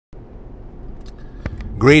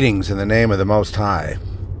Greetings in the name of the Most High.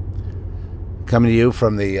 Coming to you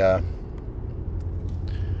from the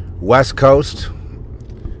West Coast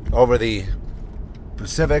over the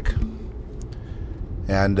Pacific.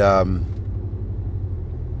 And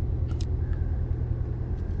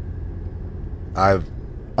I've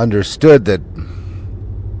understood that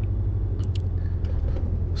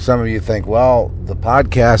some of you think, well, the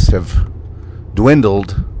podcasts have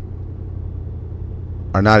dwindled,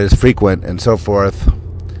 are not as frequent, and so forth.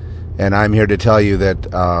 And I'm here to tell you that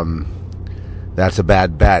that's a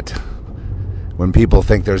bad bet. When people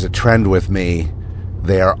think there's a trend with me,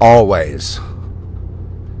 they are always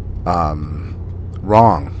wrong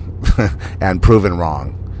and proven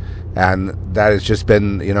wrong. And that has just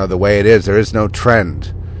been, the way it is. There is no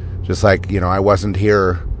trend. Just like, I wasn't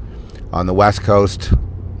here on the West Coast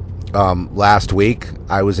last week.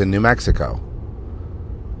 I was in New Mexico.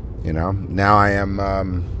 Now I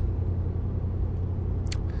am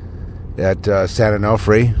at San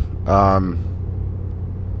Onofre,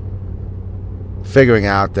 figuring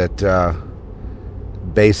out that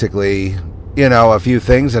basically, a few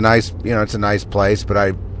things. It's a nice place, but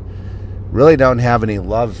I really don't have any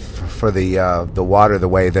love for the water the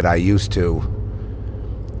way that I used to.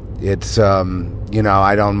 It's I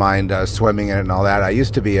don't mind swimming in it and all that. I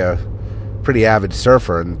used to be a pretty avid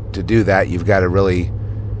surfer, and to do that, you've got to really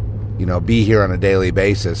be here on a daily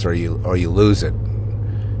basis, or you lose it.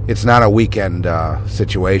 It's not a weekend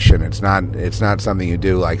situation. It's not something you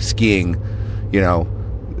do like skiing,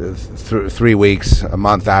 3 weeks, a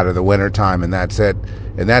month out of the winter time, and that's it.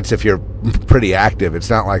 And that's if you're pretty active. It's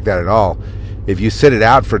not like that at all. If you sit it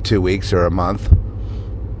out for 2 weeks or a month,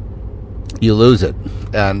 you lose it.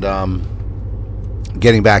 And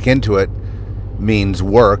getting back into it means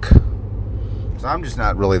work. So I'm just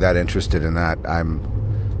not really that interested in that.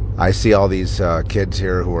 I see all these kids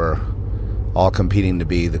here who are all competing to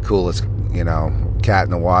be the coolest, cat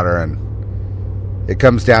in the water, and it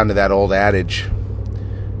comes down to that old adage: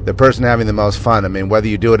 the person having the most fun. I mean, whether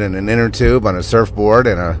you do it in an inner tube, on a surfboard,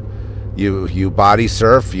 and you body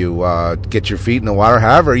surf, you get your feet in the water,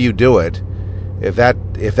 however you do it, if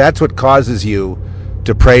that's what causes you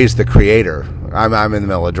to praise the Creator. I'm in the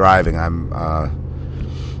middle of driving. I'm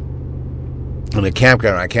in a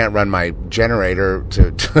campground. I can't run my generator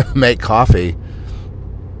to make coffee,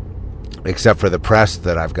 except for the press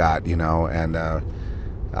that I've got, and I'll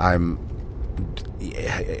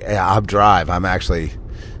drive. I'm actually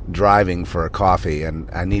driving for a coffee,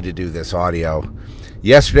 and I need to do this audio.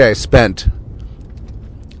 Yesterday I spent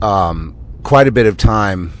quite a bit of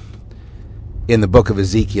time in the book of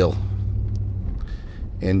Ezekiel,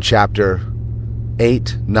 in chapter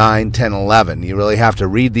 8, 9, 10, 11. You really have to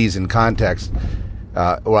read these in context.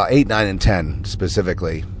 8, 9, and 10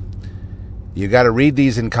 specifically. You got to read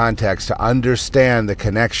these in context to understand the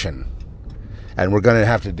connection. And we're going to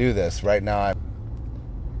have to do this right now.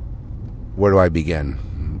 Where do I begin?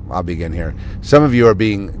 I'll begin here. Some of you are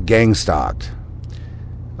being gang stalked.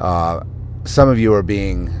 Some of you are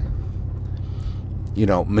being,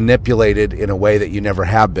 manipulated in a way that you never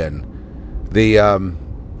have been.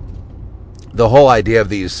 The whole idea of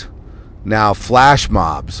these now flash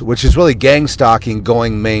mobs, which is really gang stalking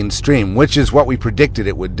going mainstream, which is what we predicted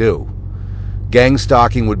it would do. Gang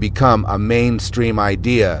stalking would become a mainstream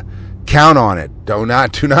idea. Count on it. Do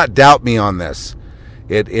not doubt me on this.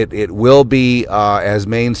 It will be as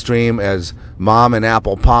mainstream as mom and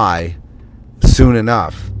apple pie soon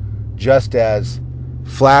enough. Just as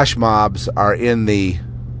flash mobs are in the...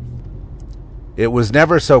 It was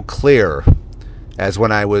never so clear as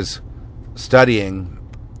when I was studying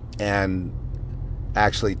and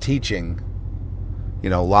actually teaching,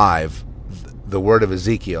 live, the word of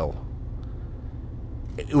Ezekiel.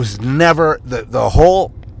 It was never the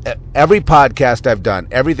whole, every podcast I've done,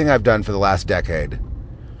 everything I've done for the last decade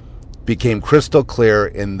became crystal clear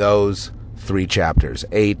in those 3 chapters,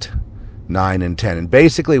 8, 9, and 10. And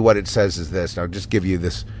basically what it says is this. I'll just give you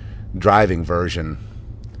this driving version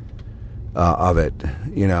of it.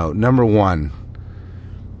 Number 1,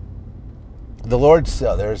 the Lord,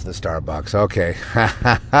 there's the Starbucks. Okay.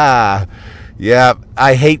 Yeah,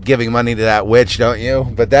 I hate giving money to that witch, don't you?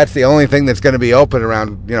 But that's the only thing that's going to be open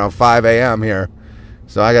around, 5 a.m. here.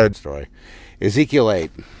 So I got a story. Ezekiel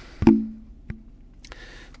 8.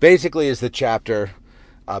 Basically is the chapter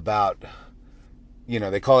about,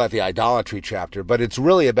 they call that the idolatry chapter, but it's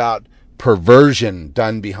really about perversion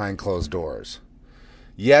done behind closed doors.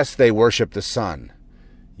 Yes, they worship the sun.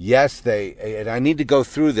 Yes, and I need to go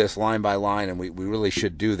through this line by line, and we really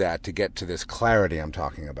should do that to get to this clarity I'm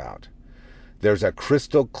talking about. There's a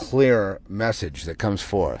crystal clear message that comes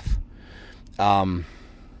forth.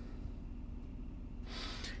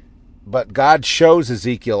 but God shows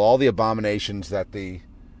Ezekiel all the abominations that the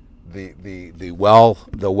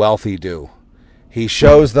wealthy do. He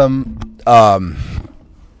shows them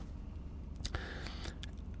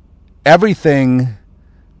everything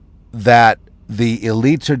that the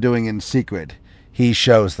elites are doing in secret. He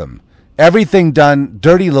shows them everything done,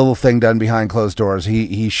 dirty little thing done behind closed doors.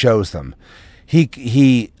 He shows them.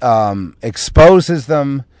 He exposes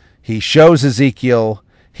them. He shows Ezekiel.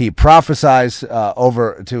 He prophesies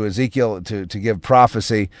over to Ezekiel to give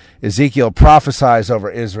prophecy. Ezekiel prophesies over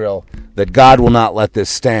Israel that God will not let this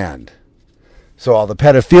stand. So all the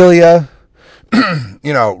pedophilia,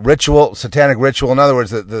 ritual, satanic ritual. In other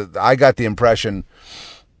words, I got the impression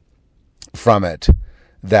from it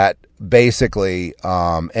that basically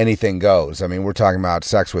anything goes. I mean, we're talking about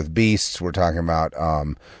sex with beasts. We're talking about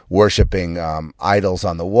worshiping idols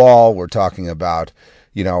on the wall. We're talking about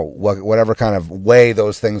whatever kind of way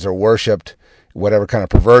those things are worshipped, whatever kind of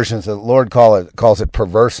perversions. The Lord calls it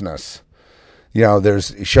perverseness.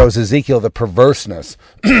 It shows Ezekiel the perverseness.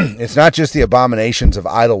 It's not just the abominations of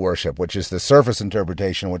idol worship, which is the surface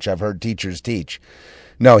interpretation, which I've heard teachers teach.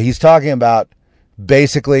 No, he's talking about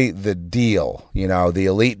basically the deal, the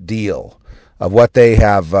elite deal of what they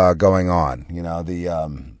have going on.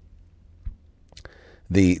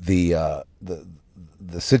 The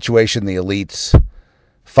situation the elites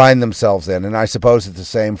find themselves in, and I suppose it's the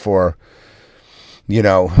same for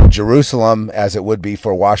Jerusalem as it would be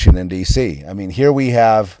for Washington, D.C. I mean, here we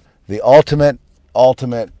have the ultimate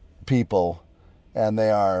people, and they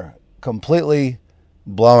are completely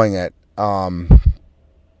blowing it. And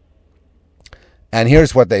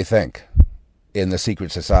here's what they think in the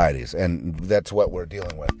secret societies, and that's what we're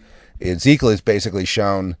dealing with. Ezekiel is basically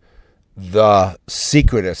shown the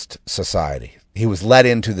secretist society. He was led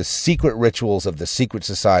into the secret rituals of the secret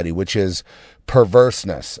society, which is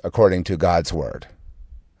perverseness, according to God's word.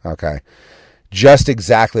 Okay. Just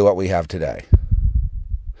exactly what we have today.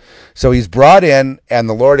 So he's brought in, and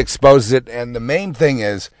the Lord exposes it. And the main thing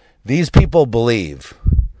is, these people believe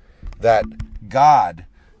that God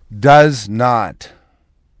does not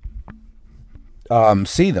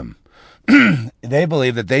see them. They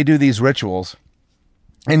believe that they do these rituals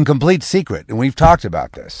in complete secret. And we've talked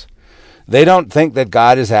about this. They don't think that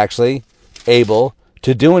God is actually able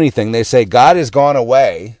to do anything. They say God has gone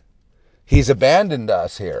away. He's abandoned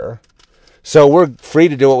us here. So we're free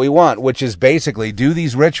to do what we want, which is basically do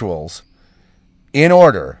these rituals in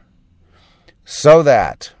order so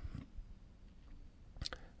that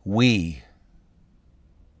we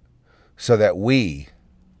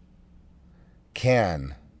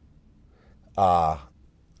can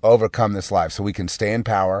overcome this life, so we can stay in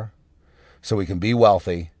power, so we can be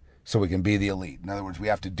wealthy, so we can be the elite. In other words, we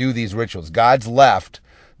have to do these rituals. God's left,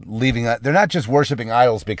 they're not just worshiping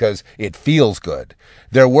idols because it feels good.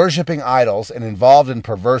 They're worshiping idols and involved in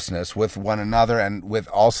perverseness with one another, and with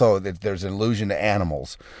also that there's an allusion to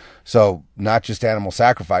animals. So not just animal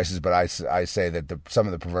sacrifices, but I say that some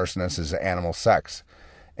of the perverseness is animal sex.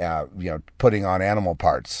 Putting on animal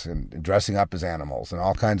parts and dressing up as animals and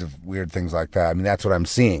all kinds of weird things like that. I mean, that's what I'm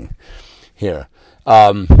seeing here.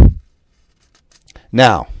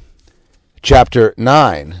 Now, chapter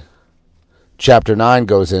 9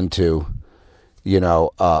 goes into,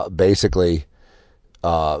 basically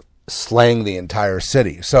slaying the entire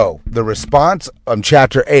city. So the response on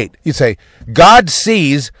chapter 8, you say, God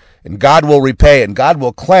sees and God will repay and God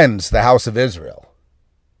will cleanse the house of Israel.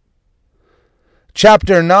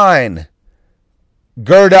 Chapter 9,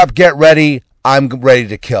 gird up, get ready, I'm ready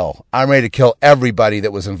to kill. I'm ready to kill everybody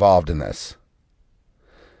that was involved in this.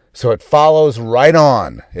 So it follows right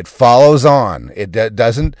on. It follows on. It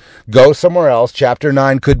doesn't go somewhere else. Chapter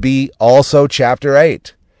 9 could be also chapter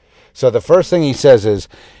 8. So the first thing he says is,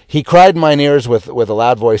 he cried in mine ears with a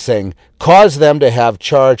loud voice, saying, cause them to have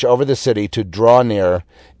charge over the city to draw near,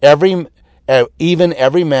 even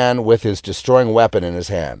every man with his destroying weapon in his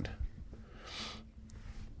hand.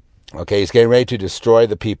 Okay, he's getting ready to destroy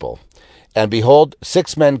the people. And behold,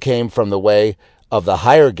 6 men came from the way of the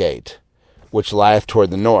higher gate, which lieth toward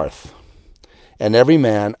the north, and every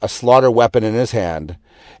man a slaughter weapon in his hand,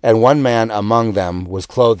 and one man among them was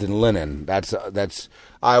clothed in linen. That's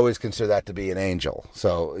I always consider that to be an angel.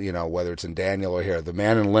 So, whether it's in Daniel or here, the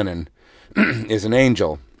man in linen is an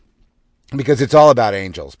angel, because it's all about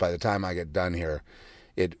angels. By the time I get done here,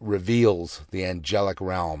 it reveals the angelic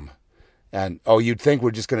realm. And, you'd think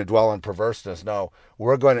we're just going to dwell on perverseness. No,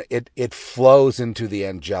 it flows into the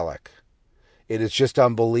angelic. It is just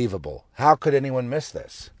unbelievable. How could anyone miss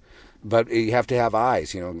this? But you have to have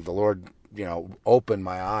eyes. The Lord, opened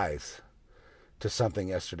my eyes to something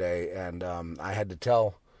yesterday, and I have to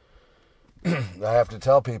tell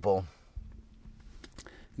people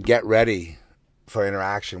get ready for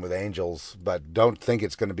interaction with angels, but don't think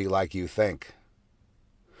it's going to be like you think.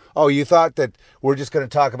 Oh, you thought that we're just going to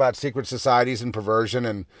talk about secret societies and perversion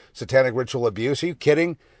and satanic ritual abuse? Are you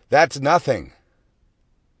kidding? That's nothing.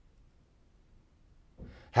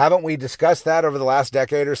 Haven't we discussed that over the last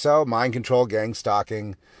decade or so? Mind control, gang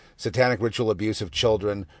stalking, satanic ritual abuse of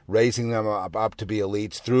children, raising them up to be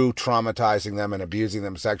elites through traumatizing them and abusing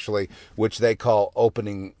them sexually, which they call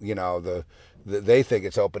opening, they think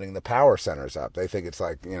it's opening the power centers up. They think it's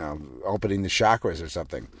like, opening the chakras or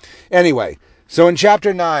something. Anyway, so in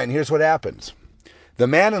chapter 9, here's what happens. The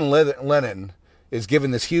man in linen is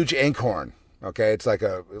given this huge inkhorn. Okay, it's like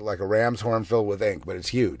a ram's horn filled with ink, but it's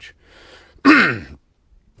huge.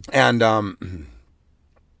 And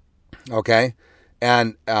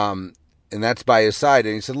that's by his side.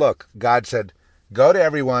 And he said, look, God said, go to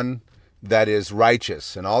everyone that is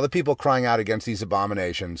righteous and all the people crying out against these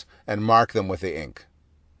abominations and mark them with the ink.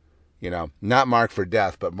 Not marked for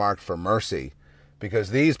death, but marked for mercy,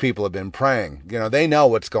 because these people have been praying. They know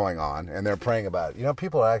what's going on and they're praying about it.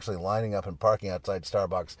 People are actually lining up and parking outside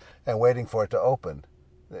Starbucks and waiting for it to open.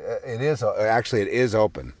 It is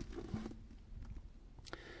open.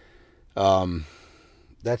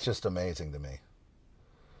 That's just amazing to me.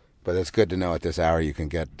 But it's good to know at this hour you can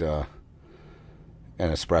get an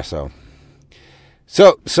espresso.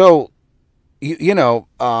 So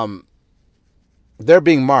they're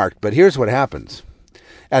being marked, but here's what happens.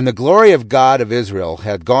 And the glory of God of Israel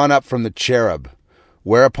had gone up from the cherub,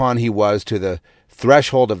 whereupon he was to the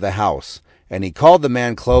threshold of the house. And he called the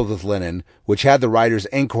man clothed with linen, which had the writer's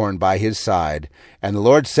inkhorn by his side. And the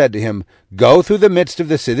Lord said to him, go through the midst of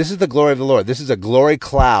the city. This is the glory of the Lord. This is a glory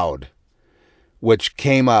cloud, which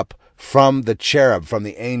came up from the cherub, from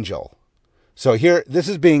the angel. So here, this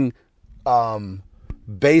is being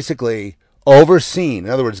basically overseen. In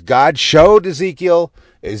other words, God showed Ezekiel.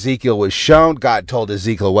 Ezekiel was shown. God told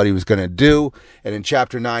Ezekiel what he was going to do. And in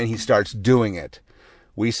chapter 9, he starts doing it.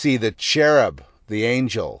 We see the cherub, the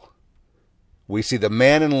angel. We see the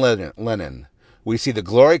man in linen. We see the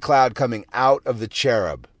glory cloud coming out of the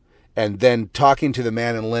cherub and then talking to the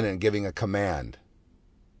man in linen, giving a command.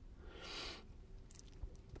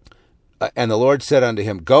 And the Lord said unto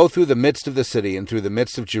him, go through the midst of the city and through the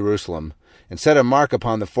midst of Jerusalem, and set a mark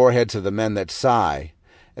upon the foreheads of the men that sigh.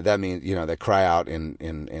 And that means, they cry out in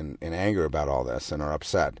anger about all this and are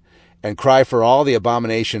upset. And cry for all the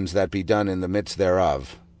abominations that be done in the midst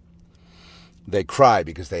thereof. They cry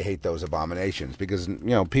because they hate those abominations. Because,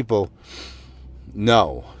 people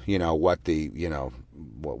know, what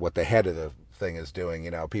the head of the thing is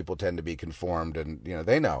doing. People tend to be conformed and,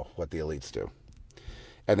 they know what the elites do.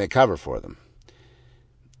 And they cover for them.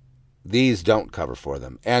 These don't cover for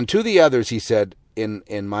them. And to the others he said,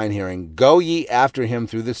 in mine hearing, go ye after him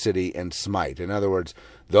through the city and smite. In other words,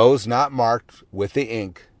 those not marked with the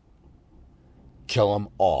ink, kill them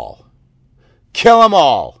all. Kill them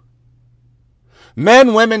all.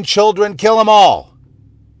 Men, women, children, kill them all.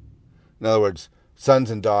 In other words,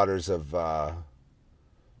 sons and daughters of, the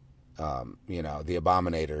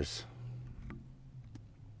abominators.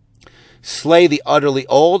 Slay the utterly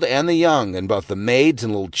old and the young, and both the maids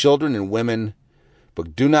and little children and women,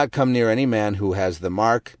 but do not come near any man who has the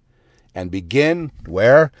mark, and begin,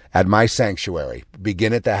 where? At my sanctuary.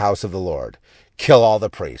 Begin at the house of the Lord. Kill all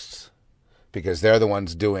the priests, because they're the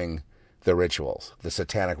ones doing the rituals, the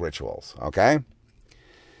satanic rituals, okay?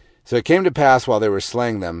 So it came to pass while they were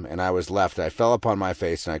slaying them, and I was left, I fell upon my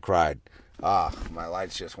face, and I cried. My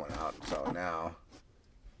lights just went out, so now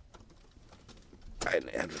I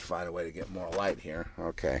had to find a way to get more light here.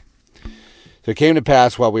 Okay. So it came to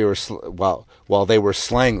pass while while they were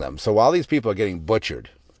slaying them. So while these people are getting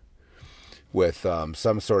butchered with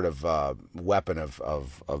some sort of weapon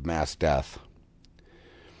of mass death.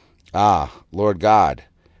 Lord God,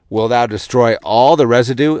 wilt thou destroy all the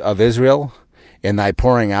residue of Israel in thy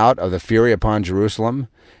pouring out of the fury upon Jerusalem?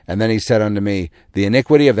 And then he said unto me, the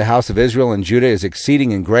iniquity of the house of Israel and Judah is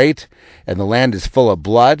exceeding and great, and the land is full of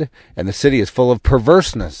blood, and the city is full of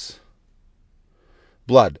perverseness.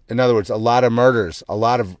 Blood. In other words, a lot of murders, a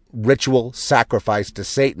lot of ritual sacrifice to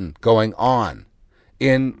Satan going on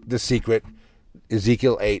in the secret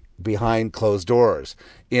Ezekiel 8 behind closed doors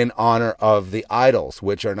in honor of the idols,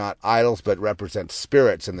 which are not idols but represent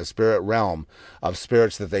spirits in the spirit realm of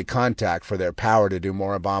spirits that they contact for their power to do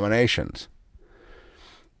more abominations.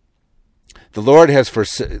 The Lord has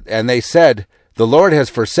and they said, the Lord has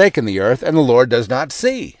forsaken the earth, and the Lord does not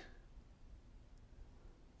see.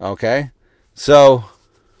 Okay? So,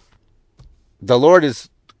 the Lord's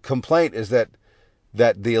complaint is that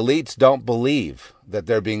the elites don't believe that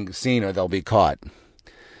they're being seen or they'll be caught.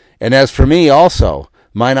 And as for me also,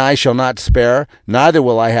 Mine eye shall not spare, neither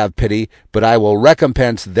will I have pity, but I will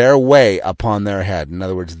recompense their way upon their head. In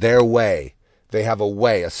other words, their way. They have a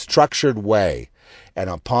way, a structured way. And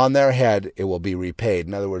upon their head, it will be repaid.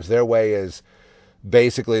 In other words, their way is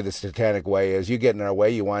basically the satanic way is you get in our way,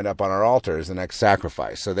 you wind up on our altar as the next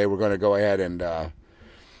sacrifice. So they were going to go ahead and that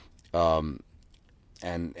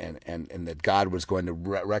God was going to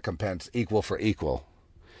recompense equal for equal.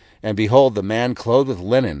 And behold, the man clothed with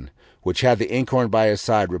linen, which had the inkhorn by his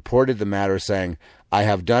side, reported the matter, saying, I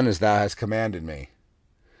have done as thou hast commanded me.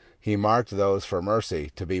 He marked those for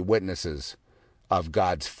mercy to be witnesses of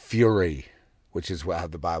God's fury, which is how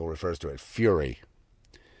the Bible refers to it, fury.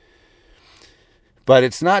 But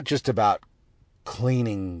it's not just about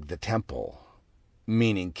cleaning the temple,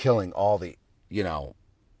 meaning killing all the,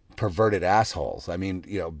 perverted assholes. I mean,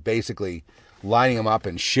 basically lining them up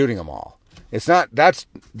and shooting them all. It's not, that's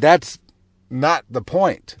not the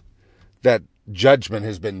point, that judgment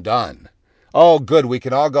has been done. Oh, good, we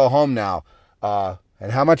can all go home now.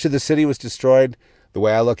 And how much of the city was destroyed? The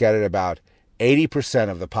way I look at it, about 80%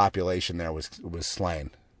 of the population there was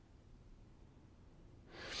slain.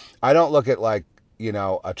 I don't look at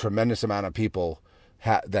a tremendous amount of people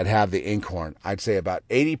that have the inkhorn. I'd say about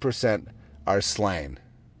 80% are slain.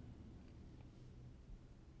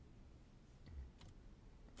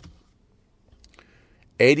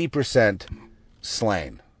 %,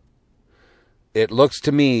 slain. It looks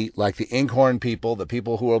to me like the inkhorn people, the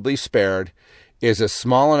people who will be spared, is a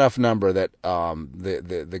small enough number that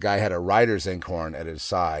the guy had a rider's inkhorn at his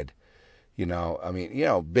side.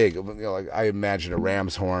 Big. Like I imagine a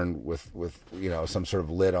ram's horn with some sort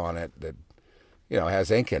of lid on it that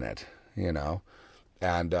has ink in it.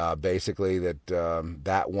 And basically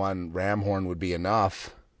that one ram horn would be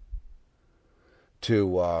enough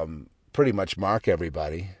to pretty much mark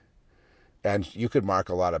everybody. And you could mark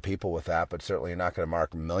a lot of people with that, but certainly you're not going to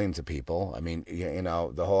mark millions of people. I mean,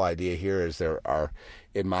 the whole idea here is there are,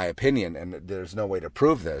 in my opinion, and there's no way to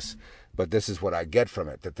prove this, but this is what I get from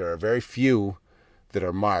it, that there are very few that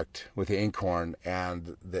are marked with the inkhorn,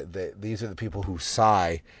 and these are the people who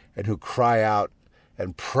sigh and who cry out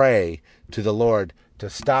and pray to the Lord to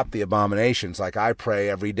stop the abominations, like I pray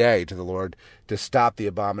every day to the Lord to stop the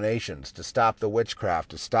abominations, to stop the witchcraft,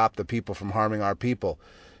 to stop the people from harming our people.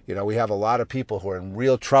 We have a lot of people who are in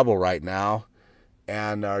real trouble right now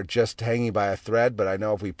and are just hanging by a thread, but I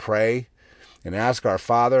know if we pray and ask our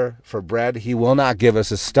Father for bread, He will not give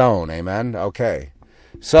us a stone. Amen? Okay.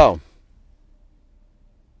 So,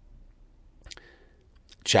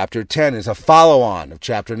 chapter 10 is a follow-on of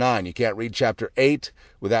chapter 9. You can't read chapter 8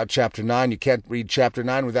 without chapter 9. You can't read chapter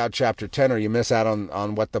 9 without chapter 10, or you miss out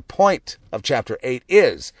on what the point of chapter 8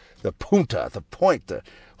 is. The punta, the point, the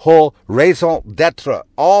whole raison d'etre,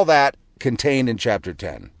 all that contained in chapter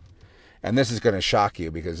 10. And this is going to shock you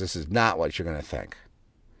because this is not what you're going to think.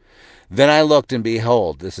 Then I looked, and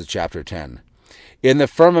behold, this is chapter 10. In the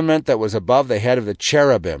firmament that was above the head of the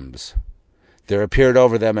cherubims, there appeared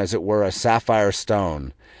over them as it were a sapphire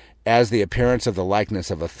stone, as the appearance of the likeness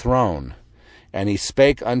of a throne. And he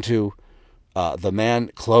spake unto the man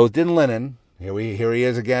clothed in linen, here he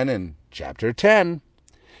is again in chapter 10,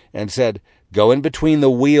 and said, Go in between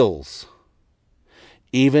the wheels,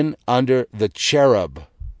 even under the cherub,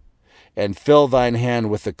 and fill thine hand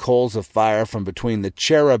with the coals of fire from between the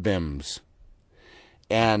cherubims,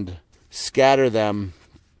 and scatter them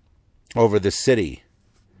over the city.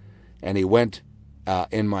 And he went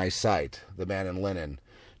in my sight, the man in linen,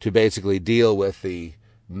 to basically deal with the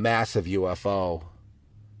massive UFO,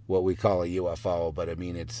 what we call a UFO, but I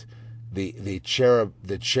mean it's the cherub.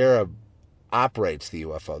 The cherub operates the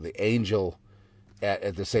UFO. The angel,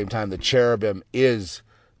 at the same time, the cherubim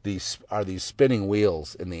are these spinning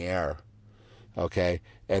wheels in the air. Okay,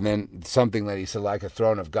 and then something that he said like a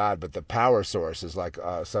throne of God, but the power source is like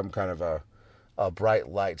some kind of a bright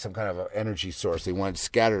light, some kind of an energy source. They want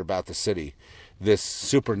scattered about the city. This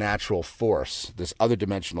supernatural force, this other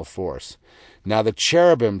dimensional force. Now the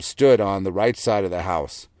cherubim stood on the right side of the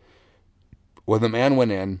house when the man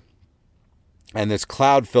went in, and this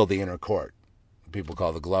cloud filled the inner court. People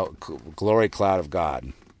call the glory cloud of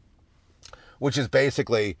God, which is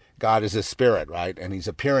basically God is a spirit, right? And he's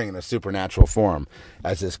appearing in a supernatural form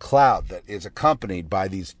as this cloud that is accompanied by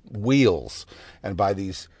these wheels and by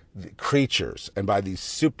these creatures and by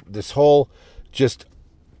this whole just,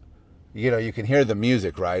 you can hear the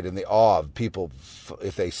music, right? And the awe of people.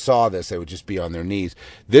 If they saw this, they would just be on their knees.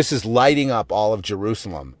 This is lighting up all of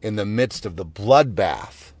Jerusalem in the midst of the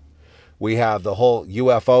bloodbath. We have the whole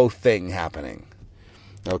UFO thing happening.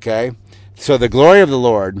 Okay? So the glory of the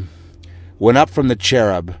Lord went up from the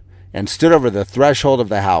cherub and stood over the threshold of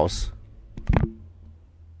the house.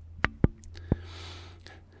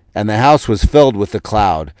 And the house was filled with the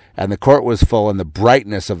cloud, and the court was full in the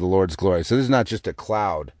brightness of the Lord's glory. So this is not just a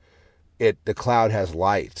cloud. The cloud has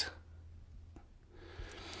light.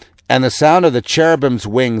 And the sound of the cherubim's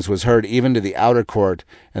wings was heard even to the outer court,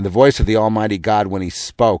 and the voice of the Almighty God when he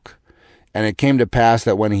spoke. And it came to pass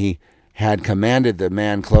that when he had commanded the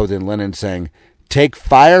man clothed in linen, saying, take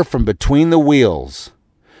fire from between the wheels,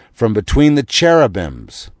 from between the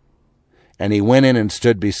cherubims. And he went in and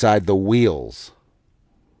stood beside the wheels.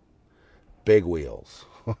 Big wheels.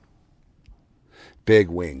 Big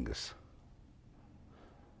wings.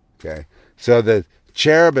 Okay. So the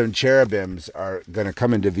cherubims are going to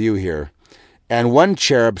come into view here. And one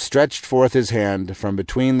cherub stretched forth his hand from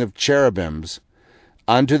between the cherubims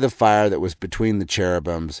unto the fire that was between the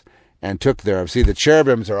cherubims, and took thereof. See, the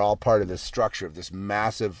cherubims are all part of this structure of this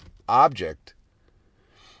massive object,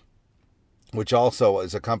 which also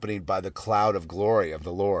is accompanied by the cloud of glory of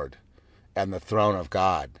the Lord, and the throne of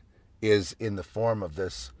God is in the form of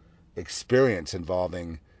this experience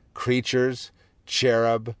involving creatures,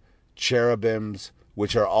 cherubims,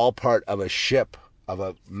 which are all part of a ship, of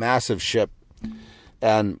a massive ship,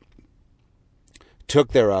 and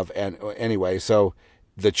took thereof. And anyway, so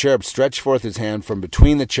the cherub stretched forth his hand from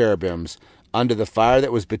between the cherubims unto the fire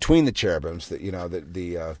that was between the cherubims,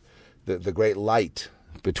 the great light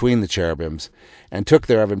between the cherubims, and took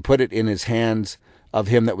thereof, and put it in his hands of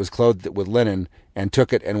him that was clothed with linen, and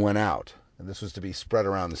took it and went out. And this was to be spread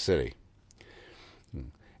around the city.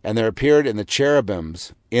 And there appeared in the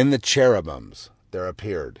cherubims, there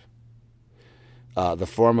appeared the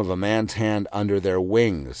form of a man's hand under their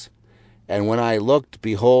wings. And when I looked,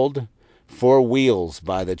 behold, 4 wheels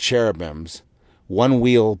by the cherubims, one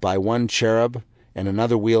wheel by one cherub, and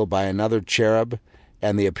another wheel by another cherub,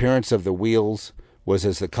 and the appearance of the wheels was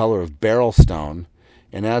as the color of beryl stone,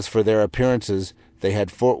 and as for their appearances, they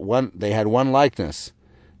had one likeness,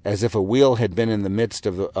 as if a wheel had been in the midst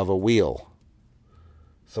of a wheel.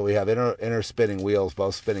 So we have inner spinning wheels,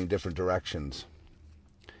 both spinning different directions.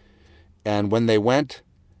 And when they went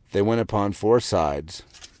upon 4 sides.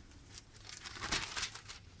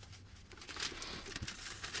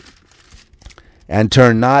 And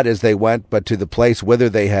turned not as they went, but to the place whither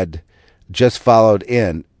they had just followed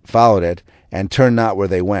it, and turned not where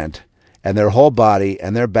they went. And their whole body,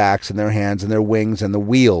 and their backs, and their hands, and their wings, and the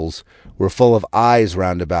wheels were full of eyes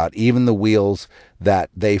round about, even the wheels that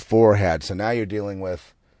they 4 had. So now you're dealing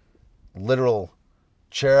with literal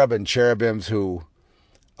cherub and cherubims who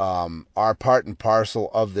are part and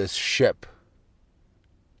parcel of this ship.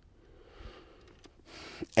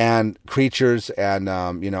 And creatures and,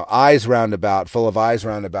 eyes round about, full of eyes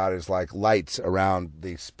round about is like lights around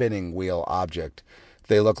the spinning wheel object.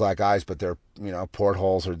 They look like eyes, but they're,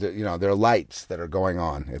 portholes, or, they're lights that are going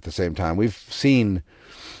on at the same time. We've seen,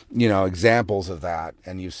 examples of that,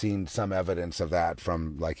 and you've seen some evidence of that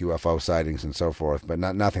from like UFO sightings and so forth, but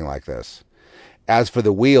nothing like this. As for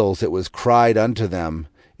the wheels, it was cried unto them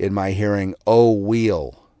in my hearing, O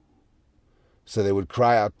wheel. So they would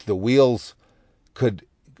cry out. The wheels could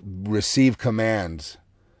receive commands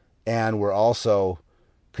and were also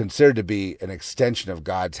considered to be an extension of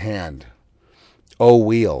God's hand. O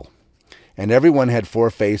wheel. And everyone had 4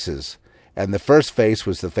 faces, and the first face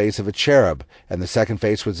was the face of a cherub, and the second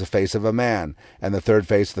face was the face of a man, and the third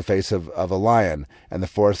face the face of a lion, and the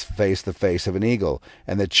fourth face the face of an eagle,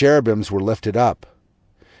 and the cherubims were lifted up.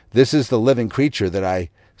 This is the living creature that I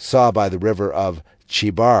saw by the river of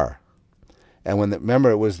Chebar. And remember,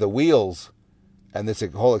 it was the wheels and this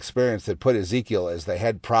whole experience that put Ezekiel as the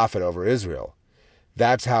head prophet over Israel.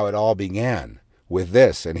 That's how it all began, with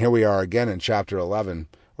this. And here we are again in chapter 11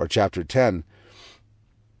 or chapter 10,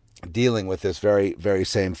 dealing with this very, very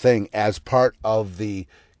same thing as part of the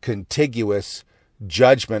contiguous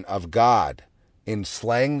judgment of God in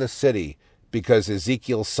slaying the city, because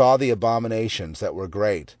Ezekiel saw the abominations that were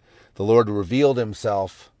great. The Lord revealed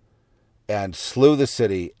himself and slew the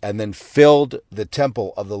city, and then filled the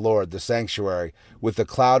temple of the Lord, the sanctuary, with the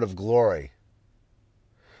cloud of glory,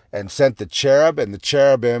 and sent the cherub and the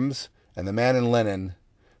cherubims and the man in linen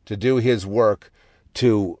to do his work,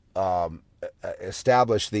 to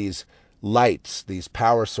establish these lights, these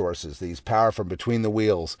power sources, these power from between the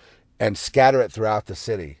wheels, and scatter it throughout the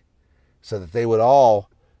city, so that they would all,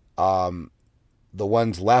 the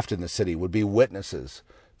ones left in the city, would be witnesses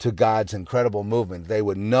to God's incredible movement. They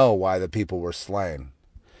would know why the people were slain.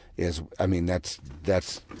 That's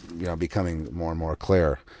becoming more and more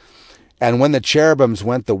clear. And when the cherubims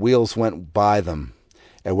went, the wheels went by them.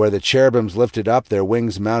 And where the cherubims lifted up, their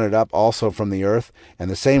wings mounted up also from the earth, and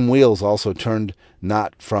the same wheels also turned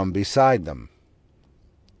not from beside them.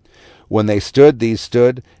 When they stood, these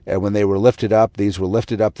stood, and when they were lifted up, these were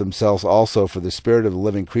lifted up themselves also, for the spirit of the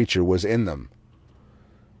living creature was in them.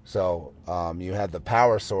 So you had the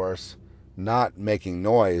power source not making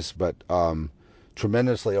noise, but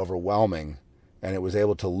tremendously overwhelming, and it was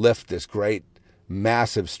able to lift this great,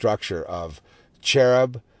 massive structure of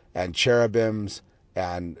cherub and cherubims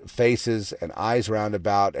and faces and eyes round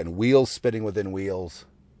about and wheels spinning within wheels,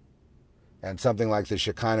 and something like the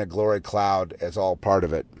Shekinah glory cloud as all part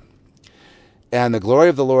of it. And the glory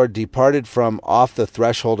of the Lord departed from off the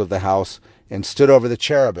threshold of the house and stood over the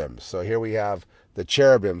cherubims. So here we have the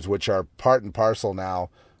cherubims, which are part and parcel now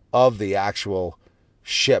of the actual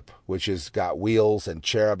ship, which has got wheels and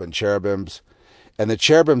cherub and cherubims. And the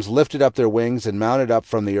cherubims lifted up their wings and mounted up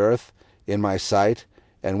from the earth in my sight.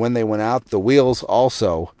 And when they went out, the wheels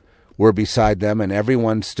also were beside them, and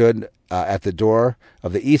everyone stood at the door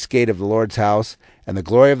of the east gate of the Lord's house, and the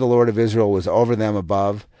glory of the Lord of Israel was over them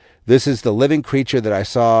above. This is the living creature that I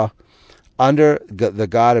saw under the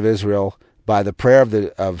God of Israel by the prayer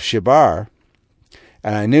of Shebar,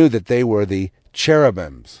 and I knew that they were the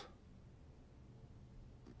cherubims.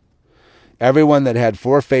 Everyone that had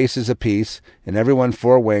 4 faces apiece, and everyone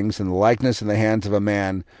 4 wings, and the likeness in the hands of a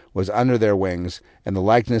man was under their wings, and the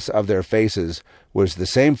likeness of their faces was the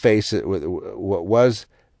same face was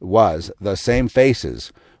the same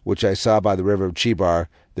faces which I saw by the river of Chebar.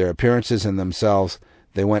 Their appearances in themselves,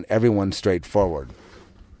 they went everyone straight forward.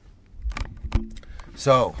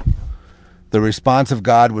 So, the response of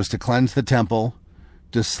God was to cleanse the temple,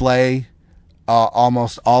 to slay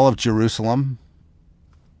almost all of Jerusalem,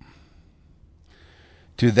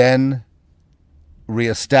 to then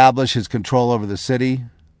reestablish his control over the city,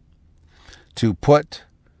 to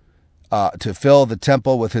fill the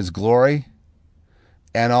temple with his glory,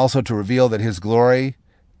 and also to reveal that his glory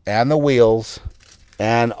and the wheels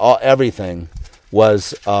and everything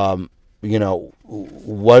was, was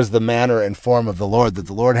the manner and form of the Lord. That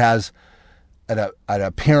the Lord has an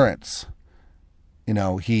appearance.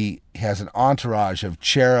 He has an entourage of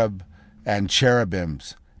cherub and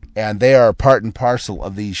cherubims, and they are part and parcel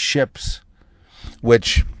of these ships,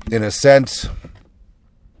 which, in a sense,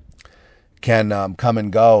 can come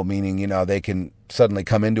and go, meaning, they can suddenly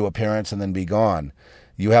come into appearance and then be gone.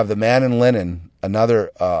 You have the man in linen,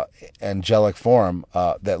 another angelic form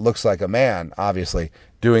that looks like a man, obviously,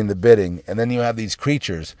 doing the bidding. And then you have these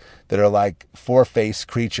creatures that are like 4-faced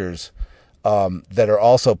creatures that are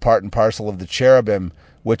also part and parcel of the cherubim,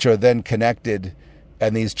 which are then connected.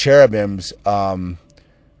 And these cherubims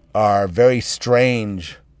are very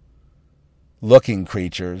strange looking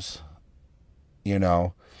creatures,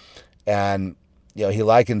 and he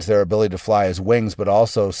likens their ability to fly as wings, but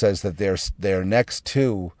also says that they're next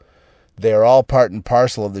to, they're all part and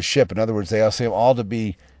parcel of the ship. In other words, they all seem all to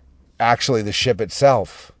be actually the ship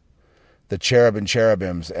itself, the cherub and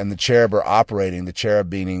cherubims, and the cherub are operating, the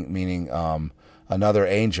cherub meaning another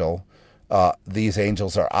angel. These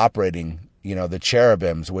angels are operating, the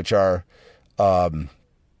cherubims, which are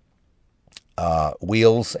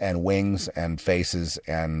wheels and wings and faces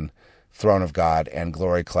and throne of God and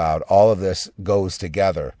glory cloud. All of this goes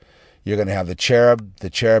together. You're going to have the cherub, the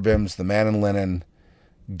cherubims, the man in linen,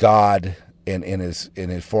 God in his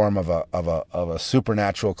form of a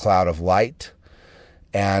supernatural cloud of light,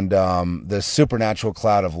 and this supernatural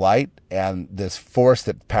cloud of light and this force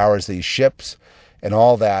that powers these ships, and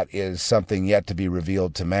all that is something yet to be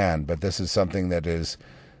revealed to man. But this is something that is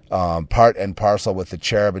part and parcel with the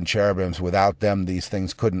cherub and cherubims. Without them, these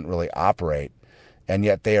things couldn't really operate. And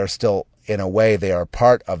yet they are still, in a way, they are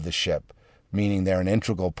part of the ship, meaning they're an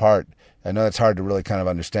integral part. I know it's hard to really kind of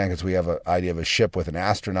understand because we have an idea of a ship with an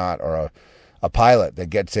astronaut or a pilot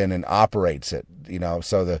that gets in and operates it,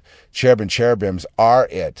 So the cherub and cherubims are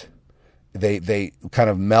it. They kind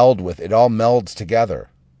of meld with it. All melds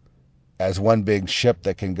together as one big ship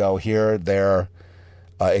that can go here, there.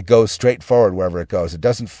 It goes straight forward wherever it goes. It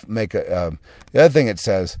doesn't make the other thing it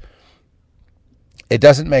says, it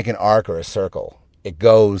doesn't make an arc or a circle. It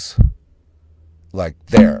goes like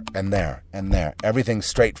there and there and there. Everything's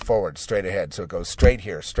straight forward, straight ahead. So it goes straight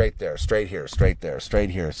here, straight there, straight here, straight there,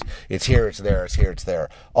 straight here. It's here, it's there, it's here, it's there.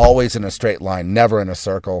 Always in a straight line, never in a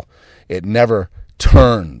circle. It never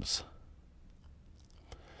turns.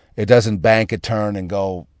 It doesn't bank a turn and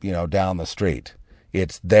go, down the street.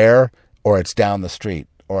 It's there, or it's down the street,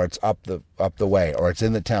 or it's up the way, or it's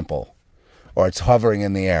in the temple, or it's hovering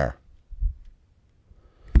in the air.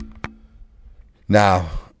 Now,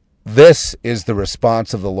 this is the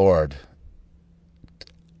response of the Lord.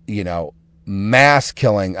 Mass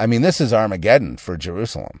killing. I mean, this is Armageddon for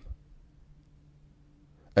Jerusalem.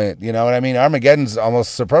 You know what I mean? Armageddon's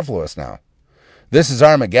almost superfluous now. This is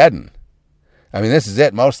Armageddon. I mean, this is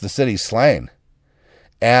it. Most of the city's slain.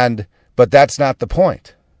 But that's not the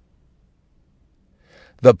point.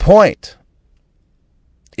 The point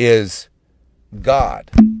is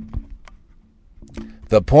God.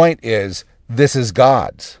 The point is, this is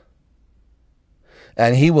God's.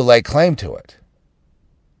 And he will lay claim to it.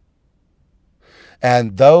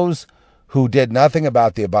 And those who did nothing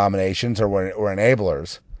about the abominations or were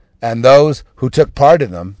enablers, and those who took part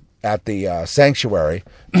in them at the sanctuary,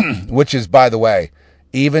 which is, by the way,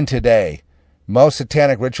 even today, most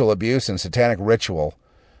satanic ritual abuse and satanic ritual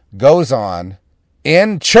goes on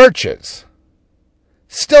in churches.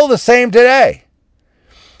 Still the same today.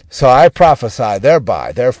 So I prophesy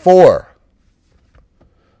therefore,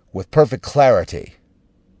 with perfect clarity,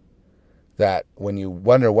 that when you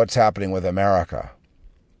wonder what's happening with America,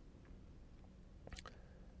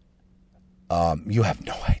 you have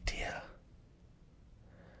no idea.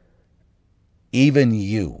 Even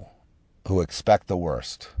you who expect the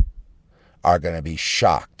worst are going to be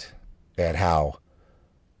shocked at how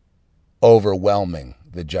overwhelming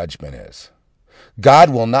the judgment is. God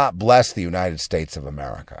will not bless the United States of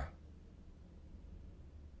America.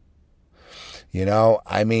 You know,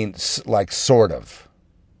 I mean, like, sort of.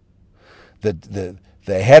 The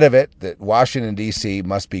head of it, that Washington, D.C.,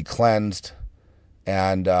 must be cleansed.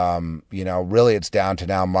 And, you know, really it's down to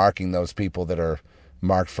now marking those people that are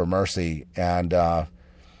marked for mercy. And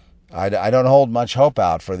I don't hold much hope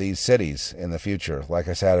out for these cities in the future. Like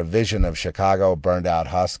I said, a vision of Chicago, burned out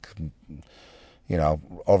husk, you know,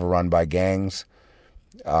 overrun by gangs.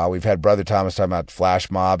 We've had Brother Thomas talking about flash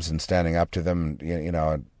mobs and standing up to them. You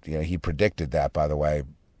know, he predicted that, by the way,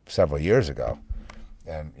 several years ago.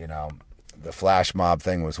 And, you know, the flash mob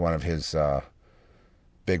thing was one of his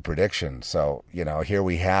big predictions. So, you know, here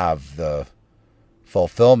we have the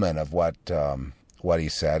fulfillment of what he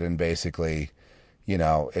said. And basically, you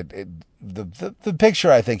know, the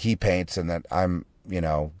picture I think he paints, and that I'm, you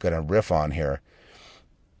know, going to riff on here,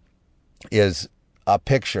 is a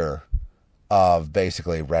picture of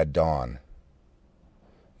basically Red Dawn.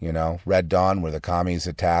 You know, Red Dawn, where the commies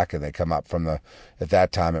attack and they come up from at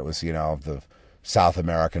that time it was, you know, the South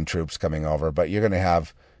American troops coming over. But you're going to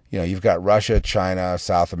have, you know, you've got Russia, China,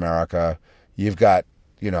 South America. You've got,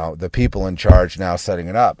 you know, the people in charge now setting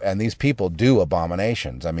it up. And these people do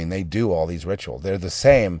abominations. I mean, they do all these rituals. They're the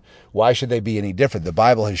same. Why should they be any different? The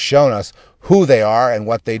Bible has shown us who they are and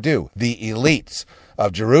what they do. The elites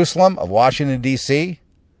of Jerusalem, of Washington, D.C.,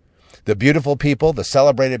 the beautiful people, the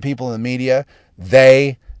celebrated people in the media,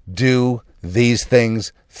 they do these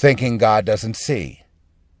things thinking God doesn't see.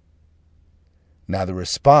 Now the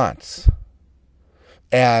response,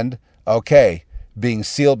 and, okay, being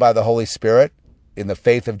sealed by the Holy Spirit in the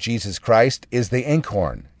faith of Jesus Christ is the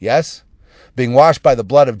inkhorn, yes? Being washed by the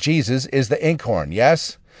blood of Jesus is the inkhorn,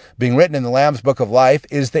 yes? Being written in the Lamb's Book of Life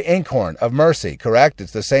is the inkhorn of mercy, correct?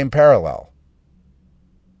 It's the same parallel.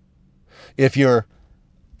 If you're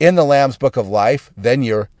in the Lamb's Book of Life, then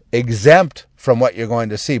you're exempt from what you're going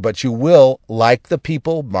to see, but you will, like the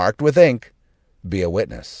people marked with ink, be a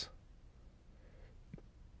witness.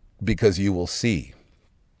 Because you will see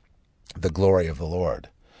the glory of the Lord.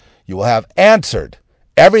 You will have answered.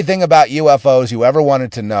 Everything about UFOs you ever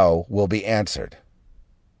wanted to know will be answered.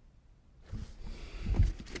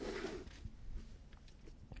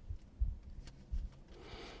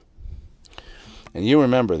 And you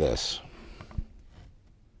remember this.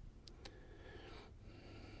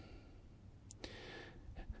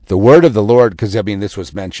 The word of the Lord, because, I mean, this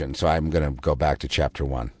was mentioned, so I'm going to go back to chapter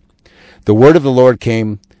 1. The word of the Lord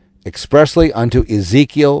came expressly unto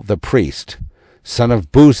Ezekiel the priest, son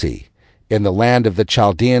of Buzi, in the land of the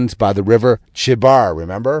Chaldeans by the river Chebar,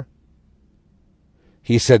 remember?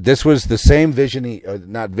 He said this was the same vision,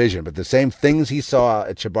 not vision, but the same things he saw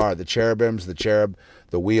at Chebar, the cherubims, the cherub,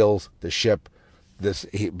 the wheels, the ship.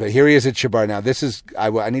 But here he is at Chebar. Now, this is,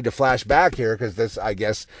 I need to flash back here because this, I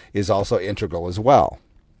guess, is also integral as well.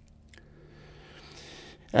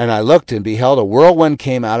 And I looked, and beheld a whirlwind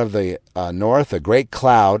came out of the north, a great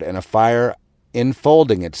cloud, and a fire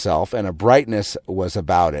enfolding itself, and a brightness was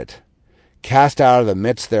about it, cast out of the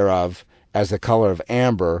midst thereof, as the color of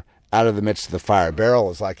amber, out of the midst of the fire. Beryl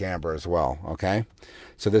is like amber as well, okay?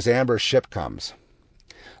 So this amber ship comes.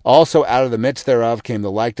 Also out of the midst thereof came the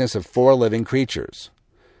likeness of 4 living creatures.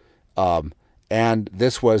 And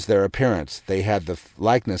this was their appearance. They had the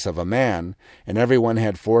likeness of a man, and everyone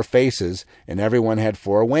had 4 faces, and everyone had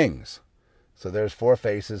 4 wings. So there's 4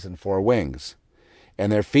 faces and 4 wings. And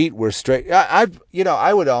their feet were straight.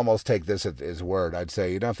 I would almost take this at his word. I'd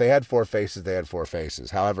say, if they had 4 faces, they had 4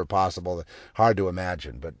 faces. However possible, hard to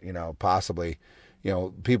imagine, but, possibly,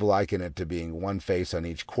 people liken it to being one face on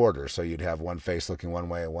each quarter. So you'd have one face looking one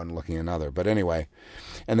way and one looking another. But anyway,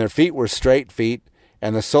 and their feet were straight feet,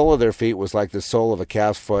 and the sole of their feet was like the sole of a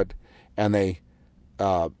calf's foot, and they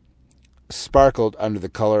sparkled under the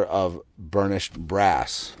color of burnished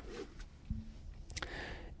brass.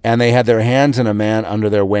 And they had their hands and a man under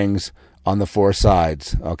their wings on the four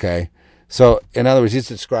sides. Okay, so in other words, he's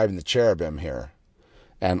describing the cherubim here.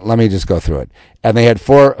 And let me just go through it. And they had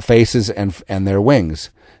four faces and their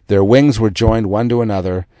wings. Their wings were joined one to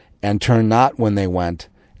another, and turned not when they went,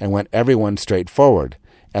 and went every one straight forward.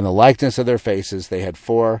 And the likeness of their faces, they had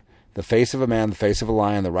four: the face of a man, the face of a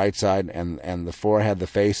lion on the right side, and the four had the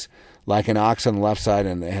face like an ox on the left side,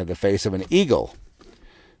 and they had the face of an eagle.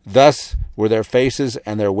 Thus were their faces,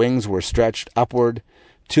 and their wings were stretched upward.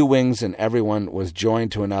 2 wings, and every one was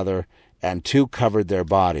joined to another, and 2 covered their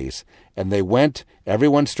bodies. And they went, every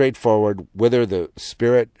one straight forward, whither the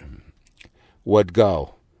Spirit would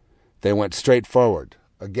go. They went straight forward.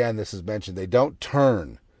 Again, this is mentioned. They don't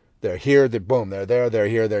turn. They're here, they're boom, they're there, they're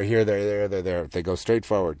here, they're here, they're there, they're there. They go straight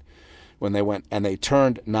forward when they went, and they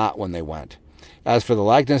turned not when they went. As for the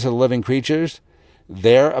likeness of the living creatures,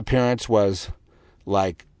 their appearance was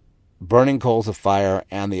like burning coals of fire,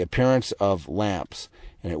 and the appearance of lamps.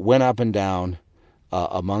 And it went up and down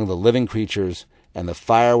among the living creatures, and the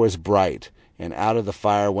fire was bright, and out of the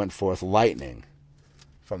fire went forth lightning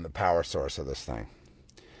from the power source of this thing.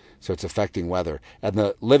 So it's affecting weather. And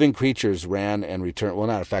the living creatures ran and returned. Well,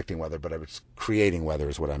 not affecting weather, but it's creating weather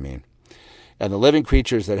is what I mean. And the living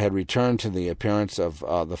creatures that had returned to the appearance of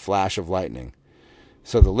the flash of lightning.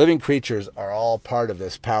 So the living creatures are all part of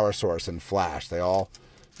this power source and flash. They all,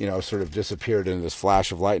 sort of disappeared into this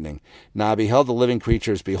flash of lightning. Now I beheld the living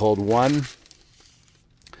creatures, behold, one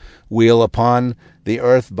wheel upon the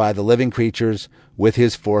earth by the living creatures with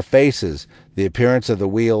his 4 faces, the appearance of the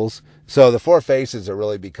wheels. So the 4 faces are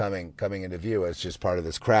really coming into view as just part of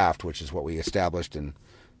this craft, which is what we established.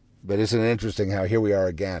 But isn't it interesting how here we are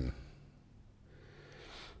again?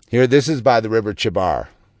 Here, this is by the river Chebar.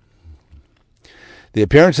 The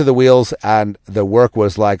appearance of the wheels and the work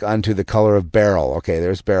was like unto the color of beryl. Okay,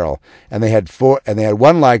 there's beryl. And they had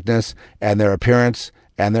 1 likeness, and their appearance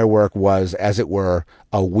and their work was, as it were,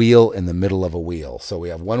 a wheel in the middle of a wheel. So we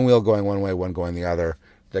have one wheel going one way, one going the other,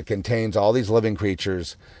 that contains all these living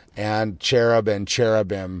creatures, and cherub and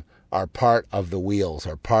cherubim are part of the wheels,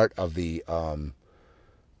 are part of the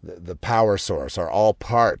power source, are all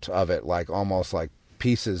part of it, like almost like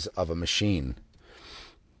pieces of a machine.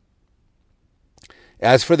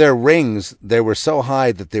 As for their rings, they were so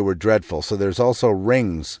high that they were dreadful. So there's also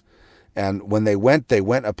rings. And when they went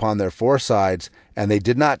upon their 4 sides, and they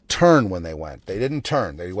did not turn when they went. They didn't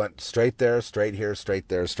turn. They went straight there, straight here, straight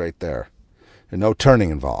there, straight there. There's no turning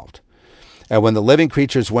involved. And when the living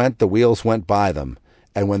creatures went, the wheels went by them.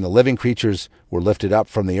 And when the living creatures were lifted up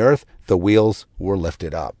from the earth, the wheels were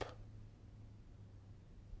lifted up.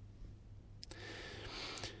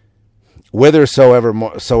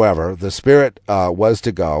 Whithersoever the Spirit was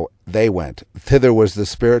to go, they went. Thither was the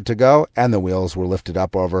Spirit to go, and the wheels were lifted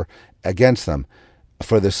up over against them.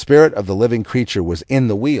 For the spirit of the living creature was in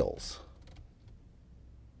the wheels.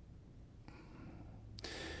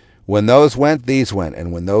 When those went, these went,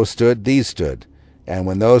 and when those stood, these stood. And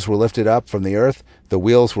when those were lifted up from the earth, the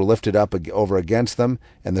wheels were lifted up over against them,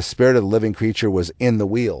 and the spirit of the living creature was in the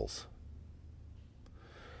wheels.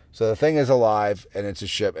 So the thing is alive, and it's a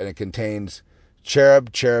ship, and it contains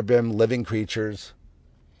cherubim, living creatures.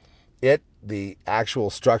 The actual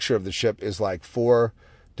structure of the ship is like 4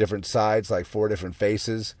 different sides, like 4 different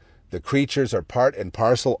faces. The creatures are part and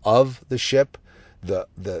parcel of the ship.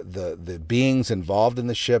 The beings involved in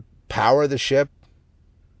the ship power the ship.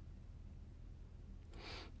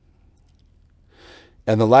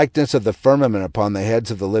 And the likeness of the firmament upon the heads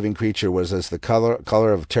of the living creature was as the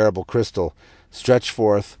color of terrible crystal, stretched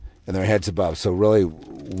forth, and their heads above. So really,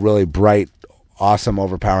 really bright, awesome,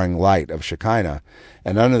 overpowering light of Shekinah.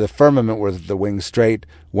 And under the firmament were the wings straight,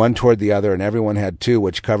 one toward the other, and everyone had 2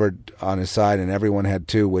 which covered on his side, and everyone had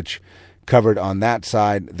 2 which covered on that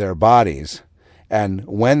side their bodies. And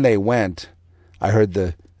when they went, I heard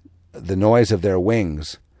the noise of their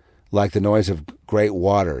wings, like the noise of great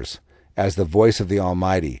waters, as the voice of the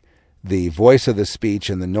Almighty, the voice of the speech,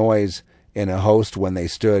 and the noise in a host. When they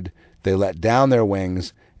stood, they let down their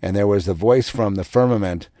wings, and there was the voice from the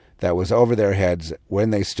firmament that was over their heads when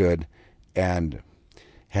they stood, and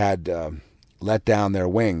had let down their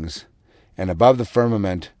wings. And above the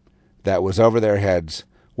firmament that was over their heads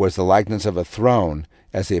was the likeness of a throne,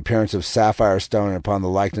 as the appearance of sapphire stone, and upon the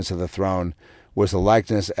likeness of the throne was the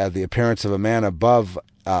likeness of the appearance of a man above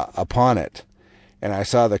upon it. And I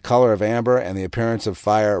saw the color of amber and the appearance of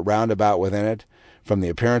fire round about within it, from the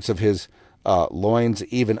appearance of his loins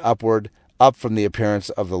even upward, up from the appearance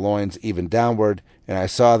of the loins even downward. And I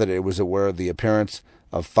saw that it was aware the appearance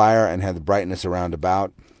of fire and had the brightness around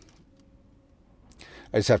about.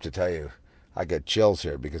 I just have to tell you, I get chills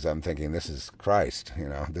here because I'm thinking this is Christ.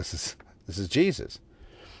 This is Jesus.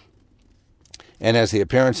 And as the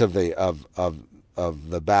appearance of the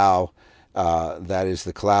bow, that is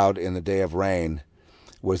the cloud in the day of rain,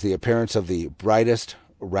 was the appearance of the brightest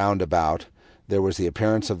round about. There was the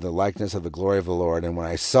appearance of the likeness of the glory of the Lord. And when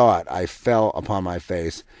I saw it, I fell upon my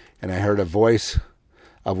face, and I heard a voice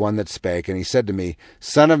of one that spake, and he said to me,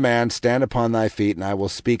 Son of man, stand upon thy feet, and I will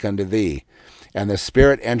speak unto thee. And the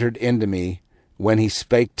Spirit entered into me when he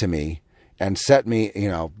spake to me, and set me.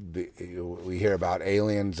 We hear about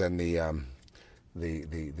aliens and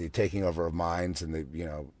the taking over of minds, and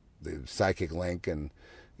the psychic link, and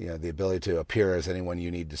the ability to appear as anyone you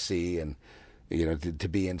need to see, and to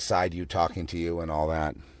be inside you, talking to you, and all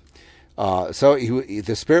that. So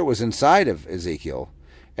the Spirit was inside of Ezekiel,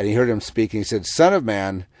 and he heard him speak, and he said, Son of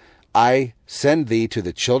man, I send thee to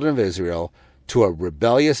the children of Israel, to a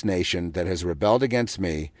rebellious nation that has rebelled against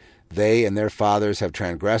me. They and their fathers have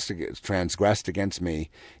transgressed against me,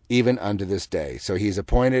 even unto this day. So he's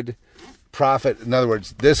appointed prophet. In other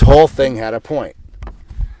words, this whole thing had a point.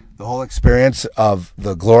 The whole experience of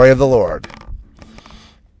the glory of the Lord,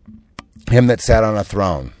 him that sat on a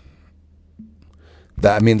throne.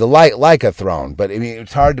 The light like a throne, but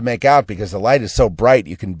it's hard to make out because the light is so bright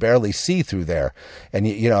you can barely see through there. And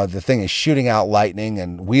the thing is shooting out lightning,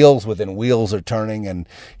 and wheels within wheels are turning, and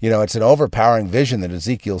it's an overpowering vision that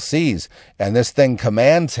Ezekiel sees, and this thing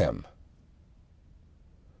commands him.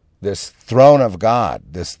 This throne of God,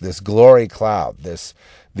 this glory cloud,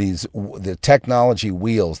 the technology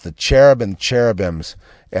wheels, the cherub and cherubims,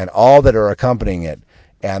 and all that are accompanying it,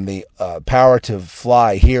 and the power to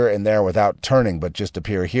fly here and there without turning, but just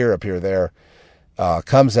appear here, appear there,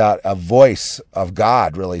 comes out a voice of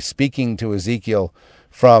God really speaking to Ezekiel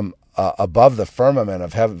from above the firmament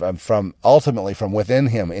of heaven, ultimately from within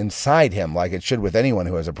him, inside him, like it should with anyone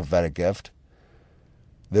who has a prophetic gift.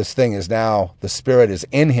 This thing is now, the Spirit is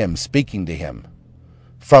in him, speaking to him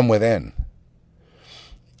from within,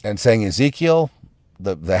 and saying, Ezekiel,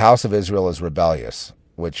 the house of Israel is rebellious,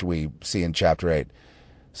 which we see in chapter 8.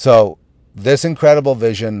 So this incredible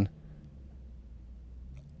vision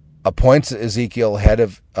appoints Ezekiel head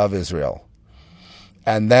of Israel,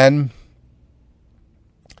 and then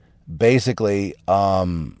basically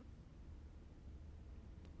comes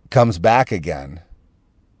back again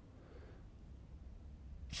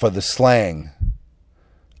for the slaying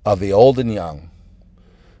of the old and young,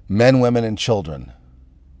 men, women, and children,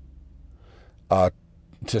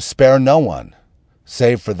 to spare no one,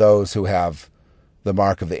 save for those who have the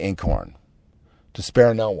mark of the inkhorn, to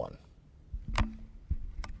spare no one.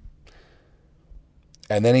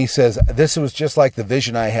 And then he says, this was just like the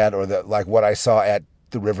vision I had, or like what I saw at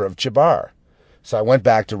the river of Chebar. So I went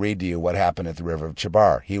back to read to you what happened at the river of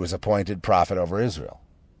Chebar. He was appointed prophet over Israel.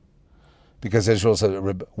 Because Israel's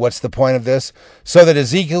what's the point of this? So that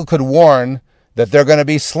Ezekiel could warn that they're going to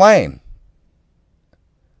be slain.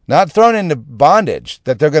 Not thrown into bondage,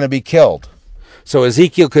 that they're going to be killed. So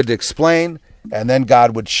Ezekiel could explain, and then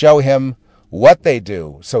God would show him what they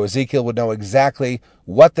do. So Ezekiel would know exactly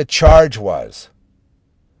what the charge was.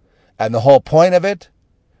 And the whole point of it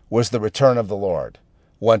was the return of the Lord.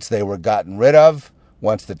 Once they were gotten rid of,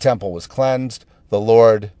 once the temple was cleansed, the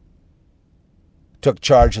Lord took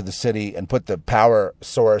charge of the city and put the power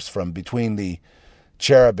source from between the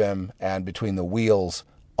cherubim and between the wheels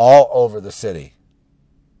all over the city.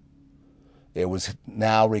 It was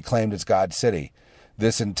now reclaimed as God's city.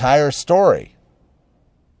 This entire story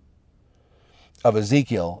of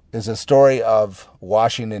Ezekiel is a story of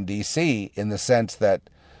Washington, D.C. in the sense that,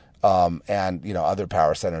 and other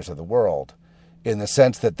power centers of the world, in the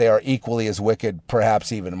sense that they are equally as wicked,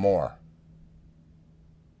 perhaps even more.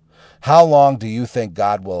 How long do you think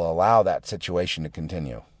God will allow that situation to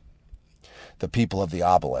continue? The people of the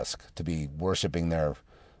obelisk to be worshiping their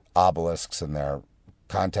obelisks and their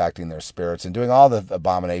contacting their spirits and doing all the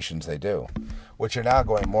abominations they do, which are now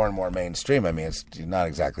going more and more mainstream. I mean, it's not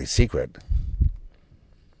exactly secret.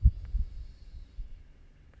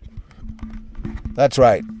 That's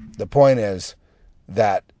right. The point is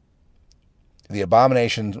that the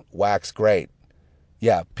abominations wax great.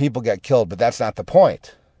 Yeah, people get killed, but that's not the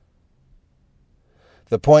point.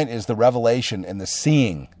 The point is the revelation and the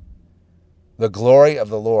seeing the glory of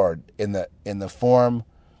the Lord in the form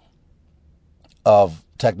of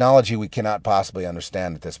technology we cannot possibly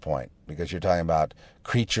understand at this point, because you're talking about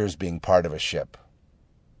creatures being part of a ship.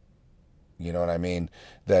 You know what I mean?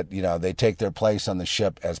 That, you know, they take their place on the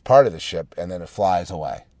ship as part of the ship, and then it flies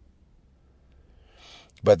away.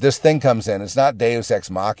 But this thing comes in. It's not Deus Ex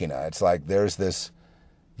Machina. It's like there's this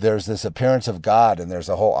appearance of God, and there's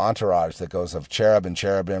a whole entourage that goes of cherub and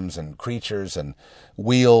cherubims and creatures and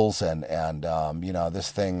wheels, and you know,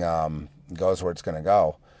 this thing goes where it's going to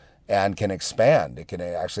go, and can expand. It can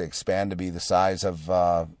actually expand to be the size of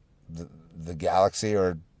the galaxy,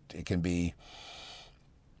 or it can be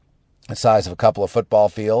the size of a couple of football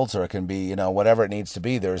fields, or it can be, you know, whatever it needs to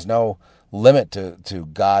be. There's no limit to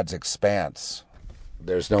God's expanse.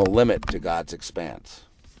 There's no limit to God's expanse.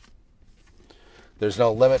 There's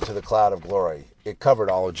no limit to the cloud of glory. It covered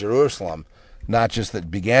all of Jerusalem, not just that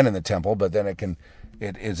began in the temple, but then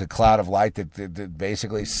it is a cloud of light that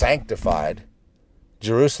basically sanctified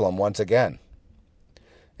Jerusalem once again,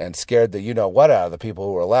 and scared the you-know-what out of the people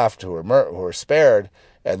who were left, who were spared,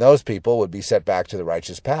 and those people would be set back to the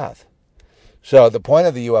righteous path. So the point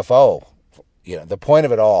of the UFO, you know, the point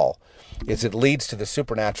of it all, is it leads to the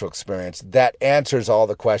supernatural experience that answers all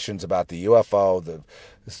the questions about the UFO, the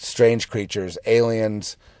strange creatures,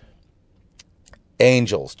 aliens,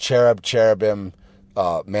 angels, cherubim,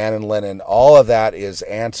 man in linen. All of that is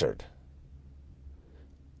answered.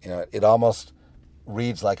 You know, it almost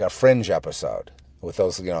reads like a Fringe episode with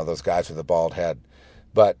those, you know, those guys with the bald head,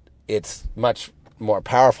 but it's much more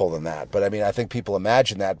powerful than that. But I mean, I think people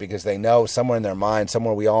imagine that because they know somewhere in their mind,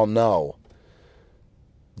 somewhere we all know,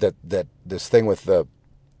 that this thing with the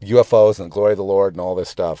UFOs and the glory of the Lord and all this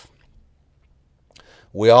stuff,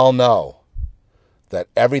 we all know that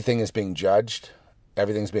everything is being judged,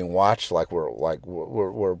 everything's being watched, like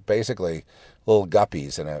we're basically little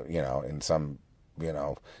guppies in a, you know, in some, you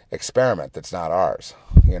know, experiment that's not ours,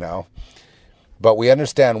 you know. But we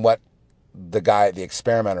understand what the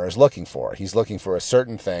experimenter is looking for. He's looking for a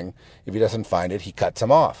certain thing. If he doesn't find it, he cuts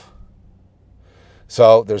him off.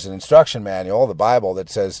 So there's an instruction manual, the Bible, that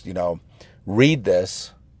says, you know, read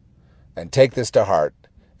this and take this to heart,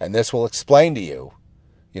 and this will explain to you,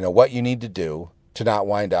 you know, what you need to do to not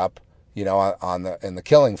wind up, you know, in the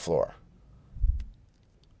killing floor.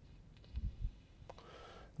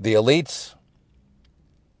 The elites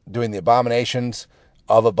doing the abominations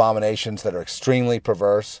of abominations that are extremely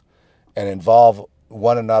perverse and involve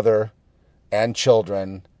one another and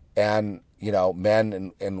children and, you know,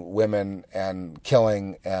 men and women, and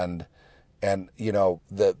killing, and you know,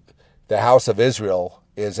 the house of Israel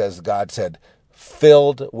is, as God said,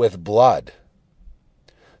 filled with blood.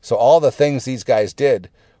 So all the things these guys did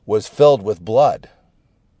was filled with blood.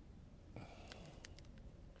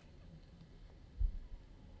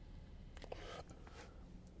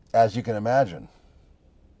 As you can imagine.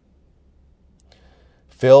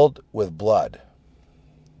 Filled with blood.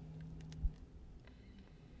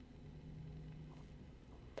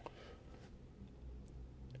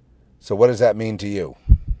 So what does that mean to you?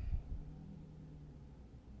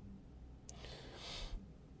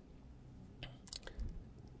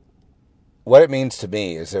 What it means to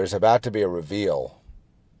me is there's about to be a reveal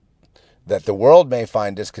that the world may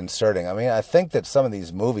find disconcerting. I mean, I think that some of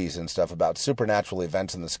these movies and stuff about supernatural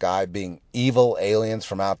events in the sky being evil aliens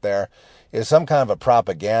from out there is some kind of a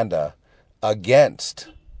propaganda against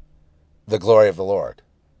the glory of the Lord.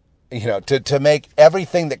 You know, to make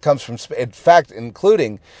everything that comes from, in fact,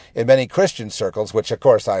 including in many Christian circles, which of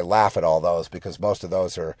course I laugh at all those because most of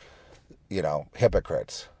those are, you know,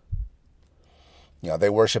 hypocrites. You know, they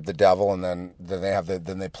worship the devil, and then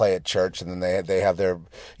they play at church, and then they have their,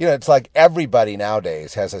 you know, it's like everybody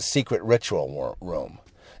nowadays has a secret ritual room.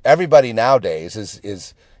 Everybody nowadays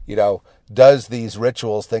is you know, does these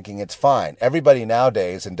rituals thinking it's fine. Everybody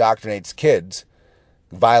nowadays indoctrinates kids,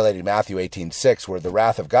 violating Matthew 18:6, where the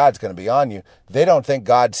wrath of God's going to be on you. They don't think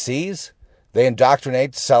God sees. They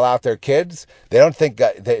indoctrinate, sell out their kids. They don't think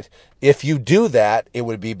that if you do that, it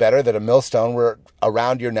would be better that a millstone were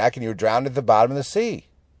around your neck and you were drowned at the bottom of the sea.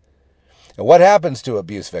 And what happens to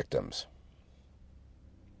abuse victims?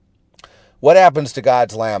 What happens to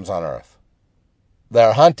God's lambs on earth?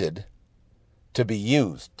 They're hunted to be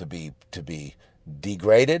used, to be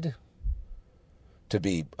degraded, to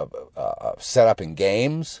be set up in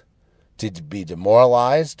games, to be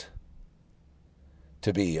demoralized,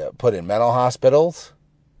 to be put in mental hospitals,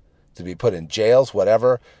 to be put in jails,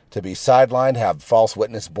 whatever, to be sidelined, have false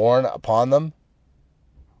witness borne upon them.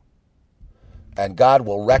 And God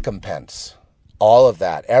will recompense all of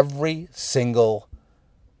that, every single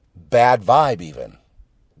bad vibe even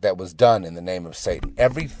that was done in the name of Satan.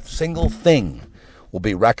 Every single thing will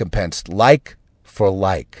be recompensed like for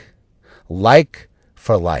like. Like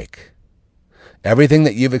for like. Everything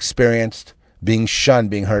that you've experienced, being shunned,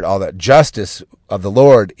 being hurt, all that. Justice of the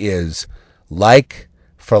Lord is like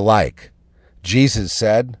for like. Jesus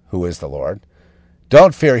said, who is the Lord,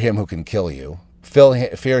 don't fear him who can kill you.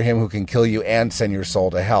 Fear him who can kill you and send your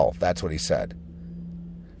soul to hell. That's what he said.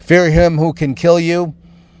 Fear him who can kill you?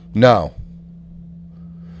 No.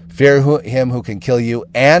 Fear him who can kill you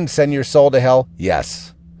and send your soul to hell?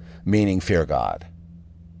 Yes. Meaning fear God.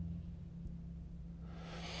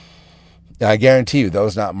 I guarantee you,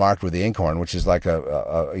 those not marked with the inkhorn, which is like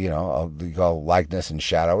we call likeness and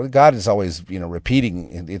shadow. God is always,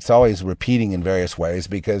 repeating. It's always repeating in various ways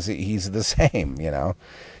because he's the same.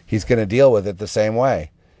 He's going to deal with it the same way.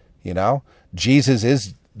 Jesus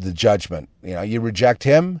is the judgment. You reject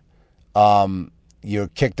him, you're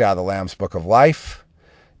kicked out of the Lamb's Book of Life.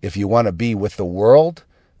 If you want to be with the world,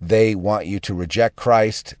 they want you to reject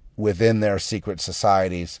Christ within their secret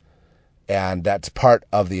societies. And that's part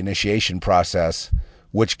of the initiation process,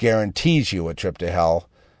 which guarantees you a trip to hell,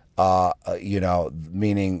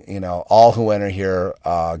 meaning, all who enter here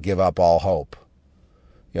give up all hope.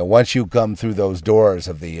 Once you come through those doors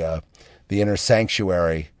of the inner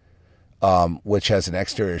sanctuary, which has an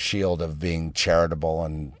exterior shield of being charitable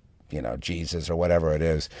and, Jesus or whatever it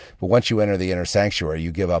is. But once you enter the inner sanctuary,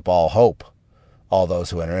 you give up all hope, all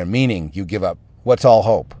those who enter, and meaning you give up, what's all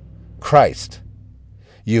hope? Christ.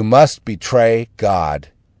 You must betray God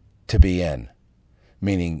to be in,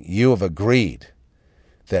 meaning you have agreed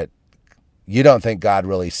that you don't think God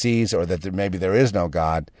really sees or that maybe there is no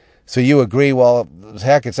God. So you agree, well,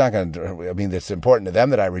 heck, it's not going to, it's important to them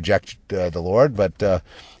that I reject the Lord, but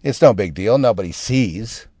it's no big deal. Nobody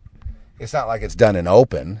sees. It's not like it's done in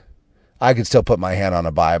open. I can still put my hand on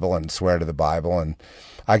a Bible and swear to the Bible, and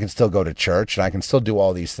I can still go to church, and I can still do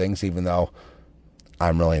all these things, even though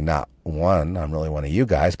I'm really not one. I'm really one of you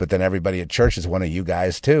guys, but then everybody at church is one of you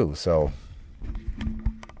guys too. So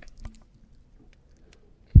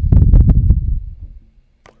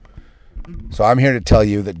I'm here to tell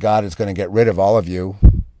you that God is going to get rid of all of you,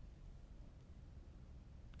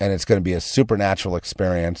 and it's going to be a supernatural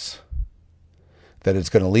experience, that it's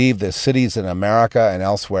going to leave the cities in America and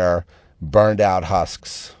elsewhere burned out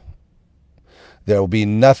husks. There will be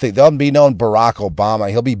nothing. There'll be no Barack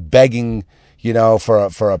Obama. He'll be begging,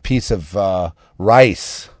 for a piece of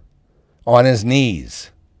rice on his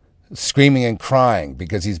knees, screaming and crying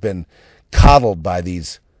because he's been coddled by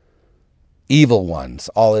these evil ones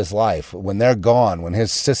all his life. When they're gone, when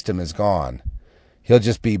his system is gone, he'll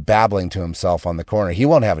just be babbling to himself on the corner. He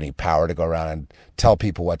won't have any power to go around and tell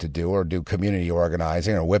people what to do or do community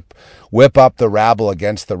organizing or whip up the rabble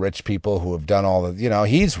against the rich people who have done all the,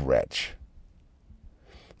 he's rich.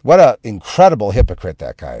 What an incredible hypocrite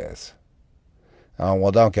that guy is. Oh,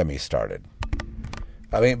 well, don't get me started.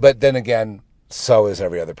 But then again, so is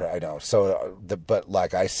every other, I know. But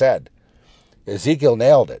like I said, Ezekiel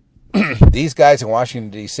nailed it. These guys in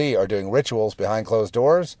Washington, D.C. are doing rituals behind closed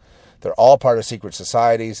doors. They're all part of secret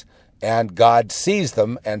societies, and God sees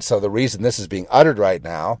them. And so the reason this is being uttered right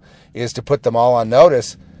now is to put them all on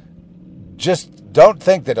notice. Just don't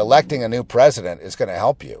think that electing a new president is going to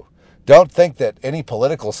help you. Don't think that any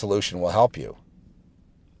political solution will help you.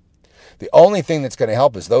 The only thing that's going to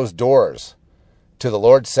help is those doors to the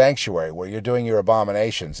Lord's sanctuary where you're doing your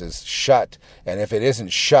abominations is shut. And if it isn't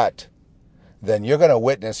shut, then you're going to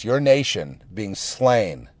witness your nation being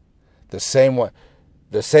slain. The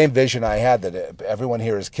same vision I had, that everyone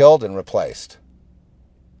here is killed and replaced.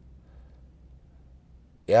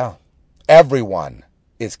 Yeah. Everyone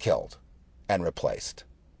is killed and replaced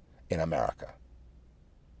in America.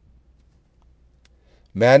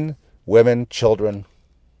 Men, women, children.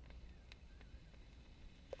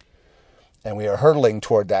 And we are hurtling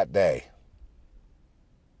toward that day.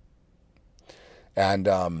 And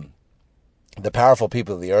the powerful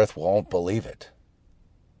people of the earth won't believe it.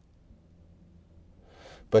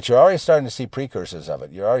 But you're already starting to see precursors of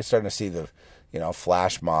it. You're already starting to see the,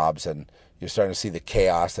 flash mobs, and you're starting to see the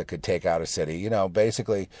chaos that could take out a city.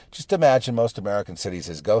 Basically, just imagine most American cities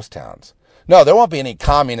as ghost towns. No, there won't be any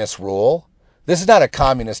communist rule. This is not a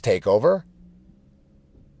communist takeover.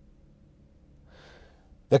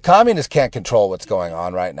 The communists can't control what's going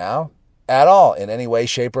on right now at all in any way,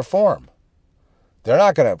 shape, or form. They're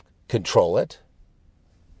not going to control it.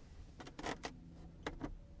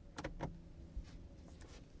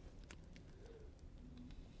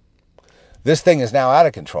 This thing is now out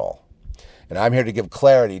of control. And I'm here to give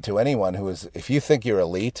clarity to anyone who is, if you think you're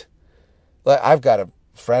elite, I've got a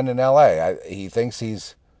friend in LA. He thinks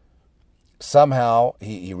he's somehow,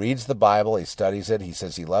 he reads the Bible, he studies it, he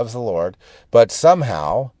says he loves the Lord, but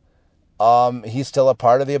somehow he's still a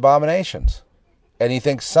part of the abominations. And he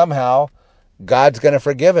thinks somehow God's going to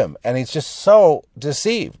forgive him. And he's just so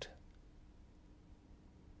deceived.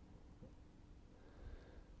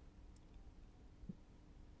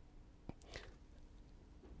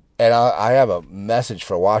 And I have a message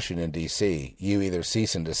for Washington, D.C. You either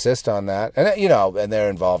cease and desist on that. And, and they're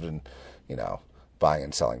involved in, buying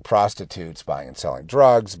and selling prostitutes, buying and selling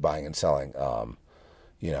drugs, buying and selling,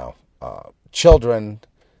 children,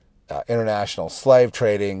 international slave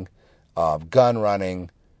trading, gun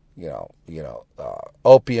running,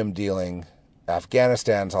 opium dealing.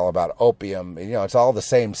 Afghanistan's all about opium. It's all the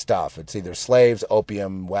same stuff. It's either slaves,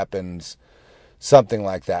 opium, weapons, something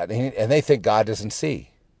like that. And they think God doesn't see.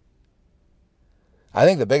 I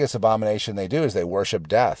think the biggest abomination they do is they worship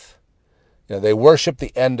death. They worship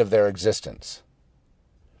the end of their existence.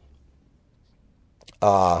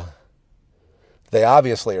 They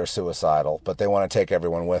obviously are suicidal, but they want to take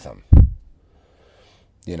everyone with them.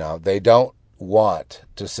 They don't want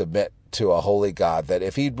to submit to a holy God that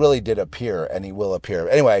if he really did appear, and he will appear.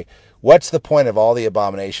 Anyway, what's the point of all the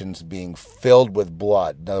abominations being filled with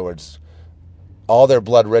blood? In other words, all their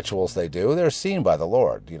blood rituals they do, they're seen by the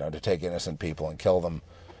Lord, to take innocent people and kill them,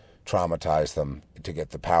 traumatize them, to get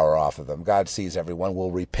the power off of them. God sees everyone,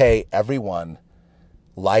 will repay everyone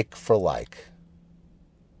like for like.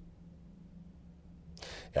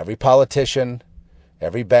 Every politician,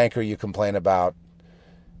 every banker you complain about,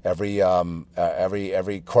 every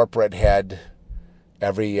corporate head,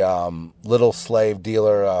 every little slave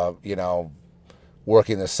dealer,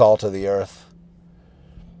 working the salt of the earth.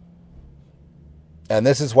 And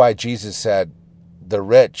this is why Jesus said the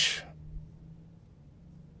rich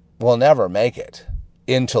will never make it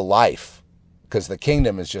into life, because the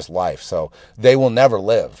kingdom is just life. So they will never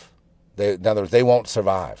live. In other words, they won't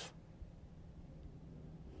survive.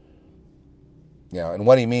 And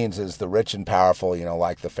what he means is the rich and powerful,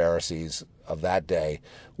 like the Pharisees of that day,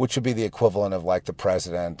 which would be the equivalent of like the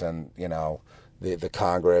president and, the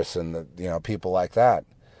Congress and the, people like that.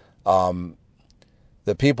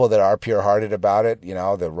 The people that are pure-hearted about it,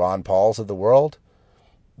 the Ron Pauls of the world,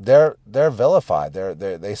 they're vilified.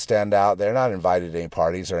 They stand out. They're not invited to any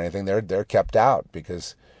parties or anything. They're kept out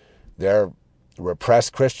because they're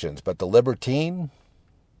repressed Christians. But the libertine,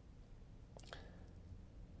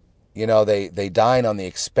 they dine on the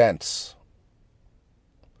expense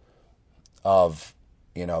of,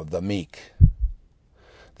 the meek.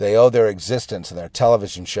 They owe their existence and their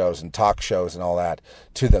television shows and talk shows and all that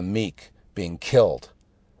to the meek being killed.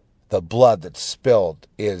 The blood that's spilled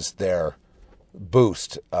is their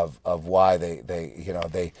boost of why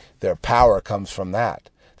their power comes from that.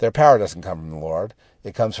 Their power doesn't come from the Lord.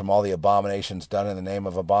 It comes from all the abominations done in the name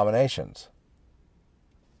of abominations.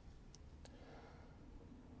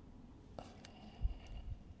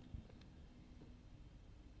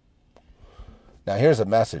 Now here's a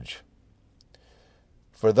message.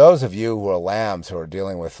 For those of you who are lambs who are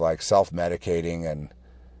dealing with like self-medicating and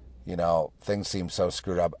things seem so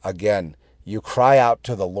screwed up. Again, you cry out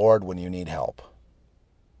to the Lord when you need help.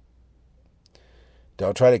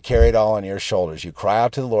 Don't try to carry it all on your shoulders. You cry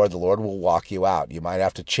out to the Lord will walk you out. You might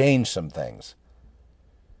have to change some things.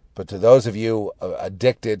 But to those of you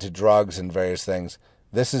addicted to drugs and various things,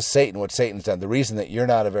 this is Satan, what Satan's done. The reason that you're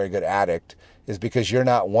not a very good addict is because you're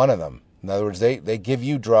not one of them. In other words, they give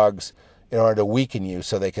you drugs in order to weaken you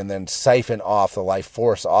so they can then siphon off the life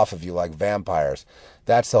force off of you like vampires.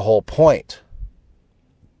 That's the whole point.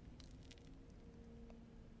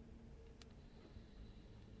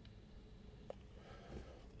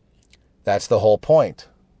 That's the whole point.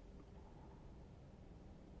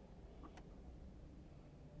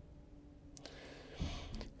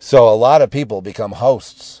 So a lot of people become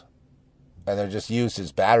hosts, and they're just used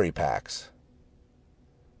as battery packs.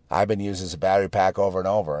 I've been used as a battery pack over and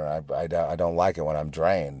over, and I don't like it when I'm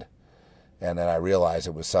drained. And then I realize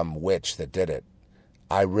it was some witch that did it.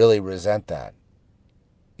 I really resent that,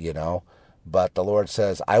 But the Lord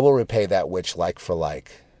says, I will repay that witch like for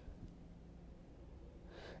like.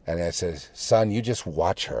 And I says, son, you just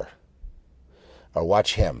watch her. Or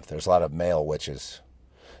watch him. There's a lot of male witches.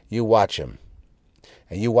 You watch him.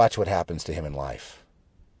 And you watch what happens to him in life.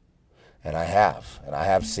 And I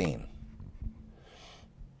have seen.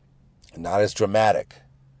 Not as dramatic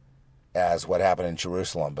as what happened in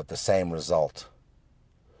Jerusalem, but the same result.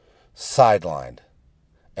 Sidelined,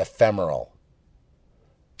 ephemeral,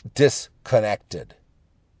 disconnected,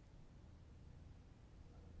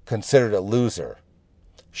 considered a loser,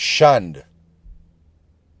 shunned.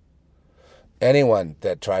 Anyone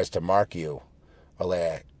that tries to mark you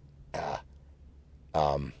or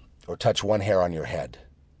or touch one hair on your head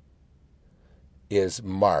is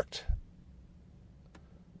marked,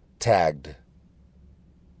 tagged,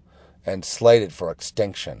 and slated for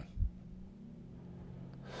extinction.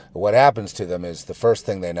 What happens to them is the first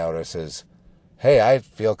thing they notice is, hey, I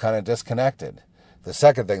feel kind of disconnected. The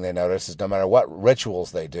second thing they notice is no matter what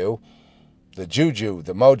rituals they do, the juju,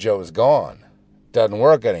 the mojo is gone. Doesn't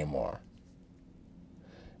work anymore.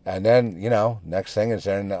 And then, next thing is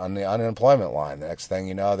they're on the unemployment line. The next thing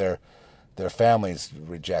you know, their families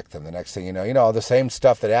reject them. The next thing you know, the same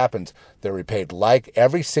stuff that happens, they're repaid. Like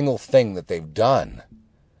every single thing that they've done,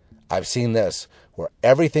 I've seen this, where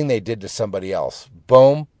everything they did to somebody else,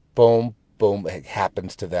 boom, boom, boom, it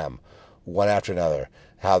happens to them, one after another.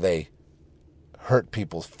 How they hurt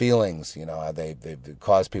people's feelings, how they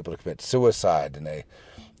cause people to commit suicide, and they,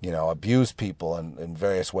 abuse people in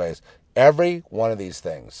various ways. Every one of these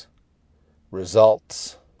things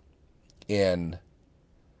results in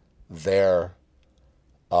their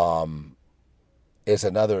is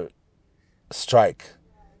another strike.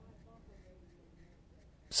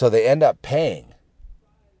 So they end up paying.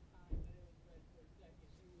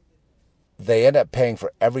 They end up paying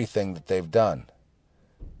for everything that they've done.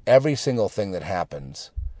 Every single thing that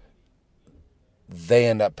happens, they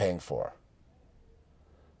end up paying for.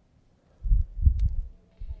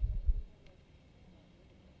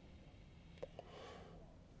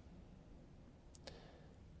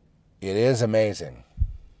 It is amazing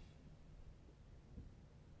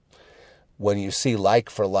when you see like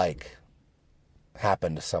for like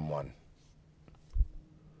happen to someone.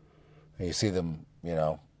 And you see them,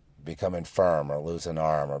 become infirm or lose an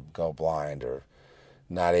arm or go blind or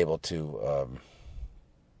not able to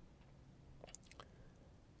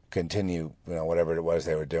continue, whatever it was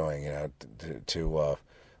they were doing, to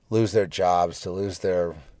lose their jobs, to lose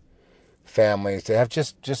their families, to have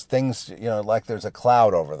just things, like there's a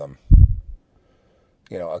cloud over them.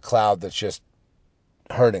 A cloud that's just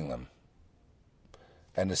hurting them.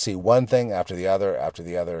 And to see one thing after the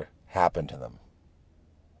other happen to them.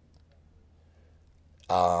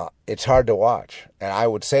 It's hard to watch. And I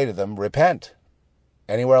would say to them, repent.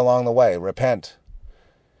 Anywhere along the way, repent.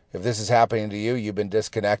 If this is happening to you, you've been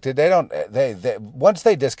disconnected. They once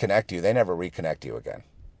they disconnect you, they never reconnect you again.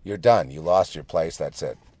 You're done. You lost your place. That's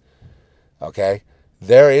it. Okay?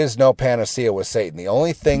 There is no panacea with Satan. The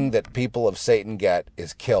only thing that people of Satan get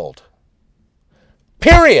is killed.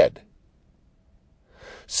 Period.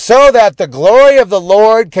 So that the glory of the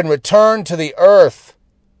Lord can return to the earth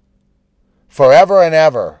forever and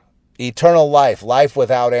ever. Eternal life, life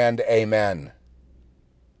without end. Amen.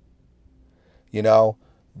 The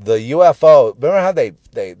UFO, remember how they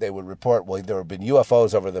would report, well, there have been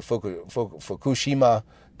UFOs over the Fukushima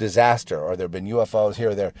disaster, or there have been UFOs here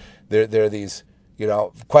or there. There are these,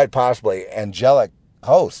 quite possibly angelic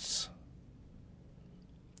hosts,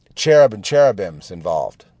 cherub and cherubims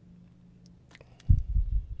involved.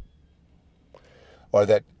 Or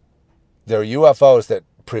that there are UFOs that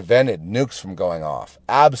prevented nukes from going off.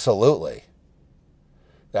 Absolutely.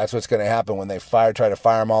 That's what's going to happen when they try to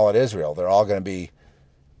fire them all at Israel. They're all going to be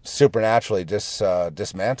supernaturally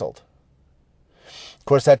dismantled. Of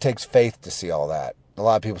course, that takes faith to see all that. A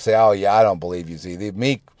lot of people say, "Oh, yeah, I don't believe you." See, the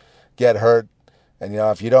meek get hurt, and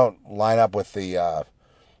if you don't line up with the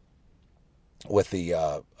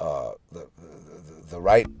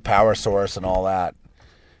right power source and all that,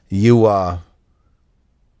 if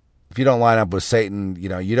you don't line up with Satan, you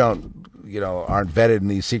don't aren't vetted in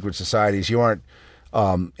these secret societies, you aren't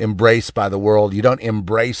embraced by the world, you don't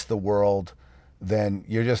embrace the world, then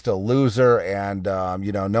you're just a loser, and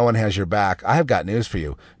no one has your back. I have got news for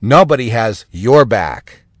you. Nobody has your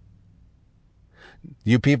back.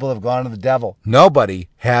 You people have gone to the devil. Nobody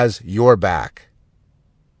has your back.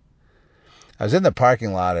 I was in the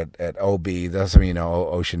parking lot at OB. That's,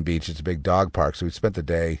 Ocean Beach. It's a big dog park, so we spent the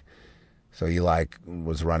day. So he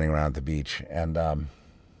was running around the beach, and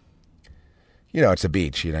it's a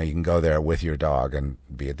beach. You can go there with your dog and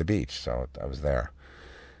be at the beach. So I was there.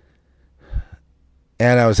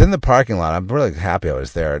 And I was in the parking lot. I'm really happy I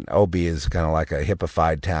was there. And OB is kind of like a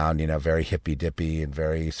hippified town, very hippy-dippy and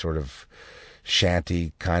very sort of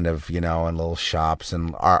shanty kind of, and little shops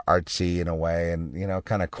and artsy in a way, and,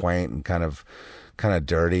 kind of quaint and kind of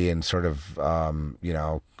dirty and sort of,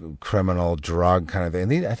 criminal drug kind of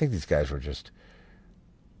thing. And I think these guys were just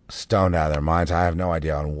stoned out of their minds. I have no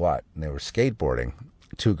idea on what. And they were skateboarding,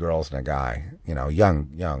 2 girls and a guy,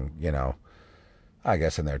 young, I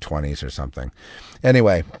guess in their 20s or something.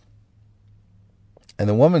 Anyway, and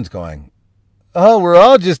the woman's going, "Oh, we're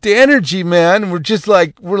all just energy, man.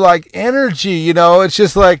 We're like energy, It's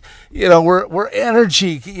just like, we're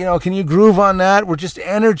energy. Can you groove on that? We're just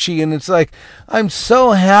energy." And it's like, "I'm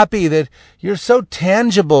so happy that you're so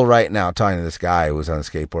tangible right now," talking to this guy who was on a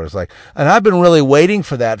skateboard. It's like, "And I've been really waiting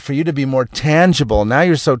for that, for you to be more tangible. Now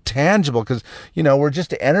you're so tangible because, we're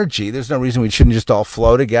just energy. There's no reason we shouldn't just all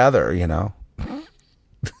flow together,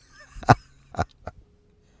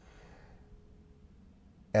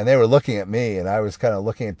 And they were looking at me, and I was kind of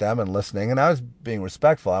looking at them and listening, and I was being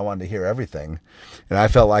respectful. I wanted to hear everything. And I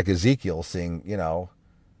felt like Ezekiel seeing,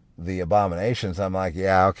 the abominations. I'm like,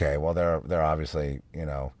 yeah, okay, well, they're obviously,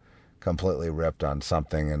 completely ripped on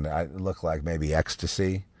something, and it looked like maybe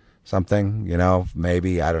ecstasy, something,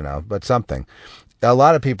 maybe, I don't know, but something. A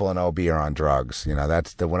lot of people in OB are on drugs.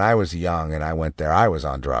 When I was young and I went there, I was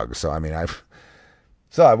on drugs. So, I mean,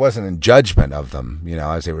 so I wasn't in judgment of them,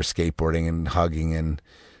 as they were skateboarding and hugging, and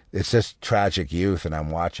it's just tragic youth, and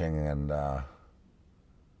I'm watching, and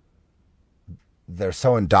they're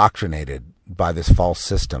so indoctrinated by this false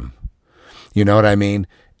system. You know what I mean?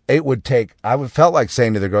 I felt like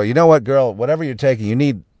saying to the girl, you know what, girl, whatever you're taking, you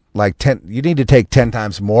need to take 10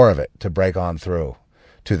 times more of it to break on through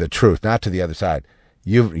to the truth, not to the other side.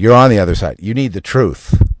 You're on the other side. You need the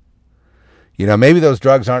truth. Maybe those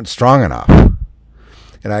drugs aren't strong enough.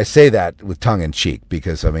 And I say that with tongue in cheek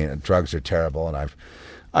because, drugs are terrible, and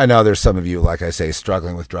I know there's some of you, like I say,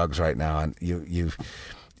 struggling with drugs right now, and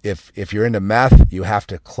if you're into meth, you have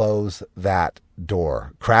to close that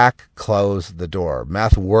door. Crack, close the door.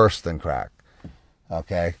 Meth, worse than crack.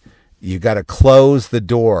 Okay? You got to close the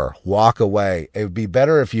door. Walk away. It would be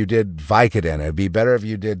better if you did Vicodin. It would be better if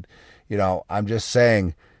you did, I'm just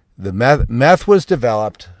saying, the meth was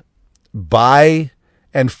developed by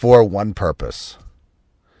and for one purpose.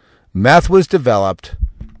 Meth was developed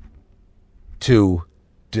to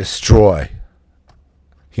destroy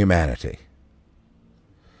humanity.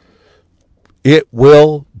 It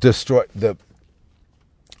will destroy the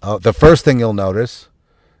first thing you'll notice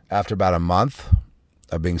after about a month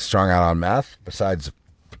of being strung out on meth, besides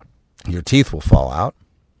your teeth will fall out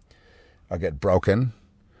or get broken.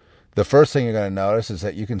 The first thing you're going to notice is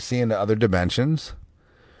that you can see into other dimensions.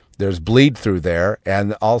 There's bleed through there,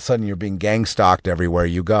 and all of a sudden you're being gang stalked everywhere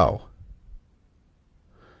you go.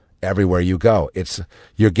 Everywhere you go.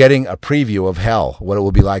 You're getting a preview of hell, what it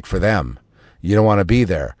will be like for them. You don't want to be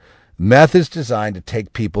there. Meth is designed to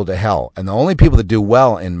take people to hell, and the only people that do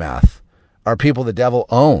well in meth are people the devil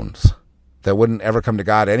owns that wouldn't ever come to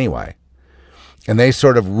God anyway. And they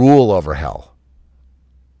sort of rule over hell,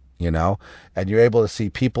 and you're able to see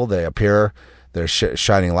people, they appear, there's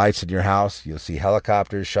shining lights in your house. You'll see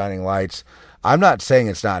helicopters, shining lights. I'm not saying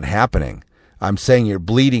it's not happening. I'm saying you're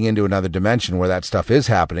bleeding into another dimension where that stuff is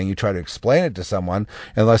happening. You try to explain it to someone,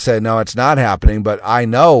 and they'll say, no, it's not happening, but I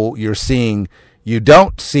know you're seeing. You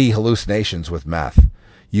don't see hallucinations with meth.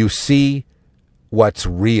 You see what's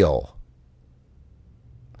real.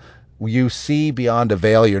 You see beyond a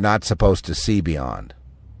veil you're not supposed to see beyond.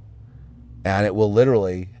 And it will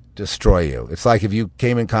literally destroy you. It's like if you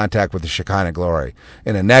came in contact with the Shekinah glory,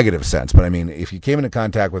 in a negative sense, but if you came into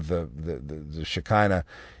contact with the Shekinah,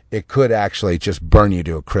 it could actually just burn you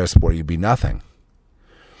to a crisp where you'd be nothing.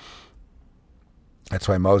 That's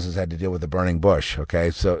why Moses had to deal with the burning bush, okay?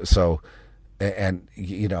 So and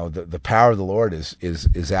the power of the Lord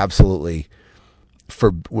is absolutely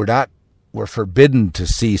we're forbidden to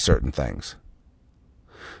see certain things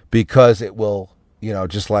because it will,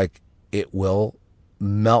 just like it will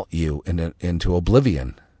melt you into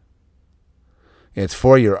oblivion. It's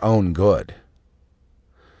for your own good.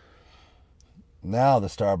 Now the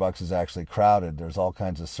Starbucks is actually crowded. There's all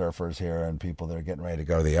kinds of surfers here and people that are getting ready to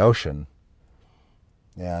go to the ocean.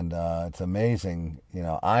 And it's amazing.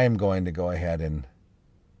 I'm going to go ahead and...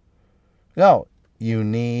 No, you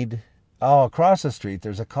need... Oh, across the street,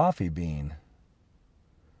 there's a coffee bean.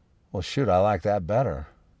 Well, shoot, I like that better.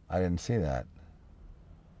 I didn't see that.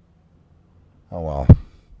 Oh, well.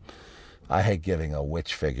 I hate giving a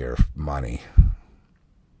witch figure money.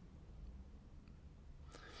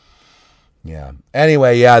 Yeah.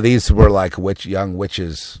 Anyway, yeah, these were like young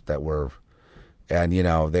witches that were... And,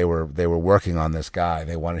 they were working on this guy.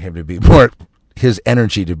 They wanted him to be his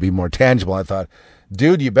energy to be more tangible. I thought,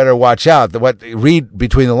 dude, you better watch out. Read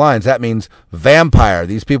between the lines. That means vampire.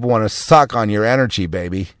 These people want to suck on your energy,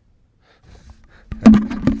 baby.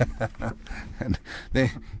 And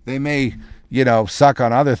they may, suck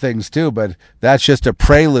on other things too, but that's just a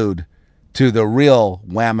prelude to the real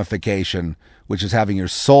ramification, which is having your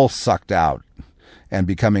soul sucked out and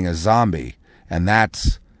becoming a zombie. And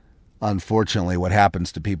that's unfortunately what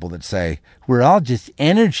happens to people that say, we're all just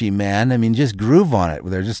energy, man. Just groove on it.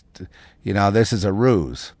 They're just, this is a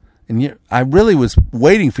ruse. And I really was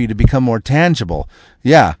waiting for you to become more tangible.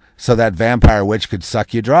 Yeah, so that vampire witch could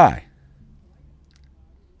suck you dry.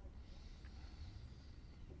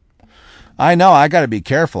 I know, I got to be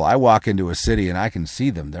careful. I walk into a city and I can see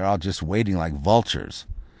them. They're all just waiting like vultures,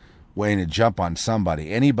 waiting to jump on somebody.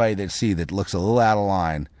 Anybody that looks a little out of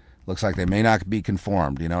line, looks like they may not be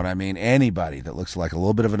conformed, you know what I mean? Anybody that looks like a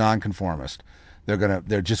little bit of a nonconformist,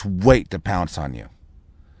 They're just wait to pounce on you.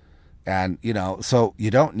 And, so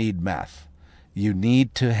you don't need meth. You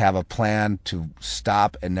need to have a plan to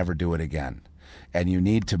stop and never do it again. And you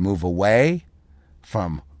need to move away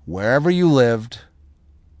from wherever you lived,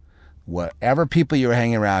 whatever people you were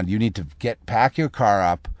hanging around. You need to pack your car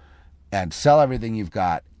up and sell everything you've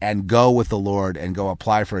got and go with the Lord and go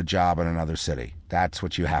apply for a job in another city. That's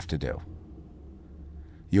what you have to do.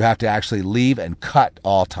 You have to actually leave and cut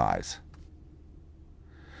all ties.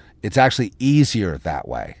 It's actually easier that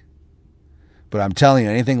way. But I'm telling you,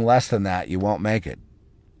 anything less than that, you won't make it.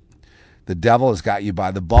 The devil has got you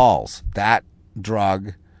by the balls. That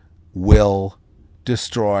drug will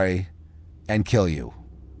destroy and kill you.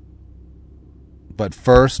 But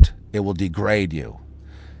first, it will degrade you.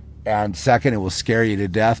 And second, it will scare you to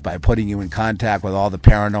death by putting you in contact with all the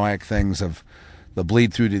paranoid things of the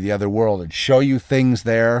bleed through to the other world and show you things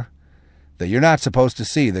there that you're not supposed to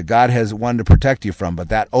see, that God has one to protect you from, but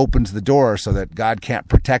that opens the door so that God can't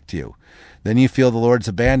protect you. Then you feel the Lord's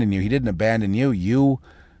abandoned you. He didn't abandon you.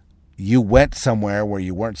 You went somewhere where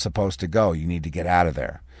you weren't supposed to go. You need to get out of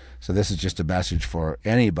there. So this is just a message for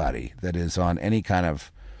anybody that is on any kind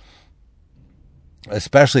of,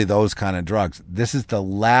 especially those kind of drugs. This is the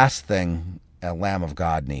last thing a Lamb of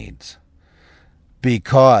God needs.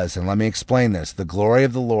 Because, and let me explain this, the glory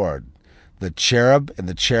of the Lord, the cherub and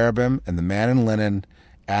the cherubim and the man in linen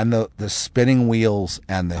and the spinning wheels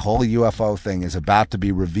and the whole UFO thing is about to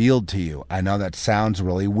be revealed to you. I know that sounds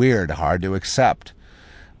really weird, hard to accept,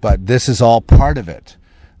 but this is all part of it.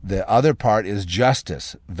 The other part is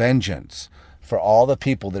justice, vengeance for all the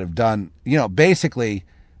people that have done, basically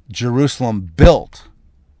Jerusalem built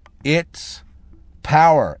its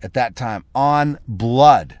power at that time on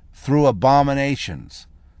blood through abominations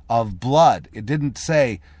of blood. It didn't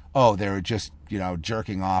say, oh, they were just,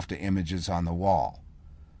 jerking off to images on the wall.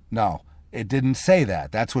 No, it didn't say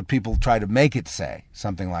that. That's what people try to make it say,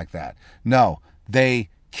 something like that. No, they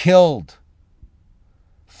killed.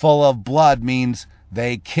 Full of blood means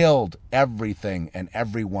they killed everything and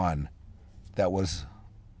everyone that was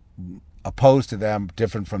opposed to them,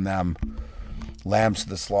 different from them, lambs to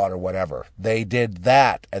the slaughter, whatever. They did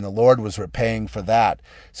that, and the Lord was repaying for that.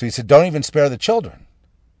 So he said, don't even spare the children.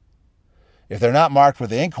 If they're not marked with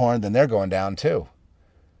the inkhorn, then they're going down too.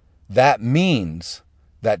 That means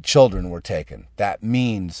that children were taken. That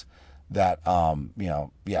means that,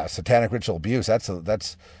 satanic ritual abuse,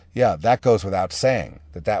 that goes without saying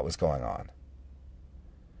that was going on.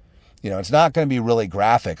 It's not going to be really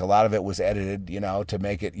graphic. A lot of it was edited, to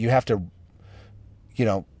make it, you have to,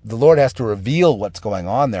 the Lord has to reveal what's going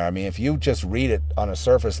on there. I mean, if you just read it on a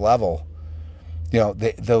surface level,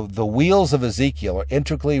 the wheels of Ezekiel are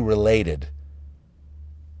intricately related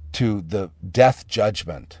to the death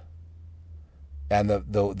judgment. And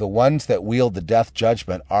the ones that wield the death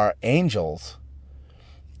judgment are angels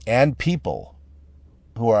and people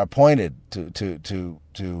who are appointed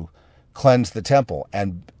to cleanse the temple.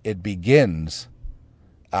 And it begins,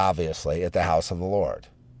 obviously, at the house of the Lord.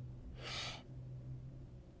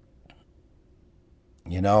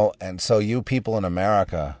 And so you people in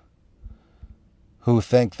America who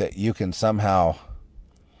think that you can somehow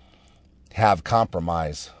have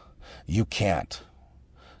compromise, you can't.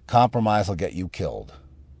 Compromise will get you killed.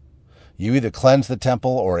 You either cleanse the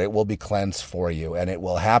temple or it will be cleansed for you, and it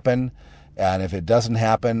will happen. And if it doesn't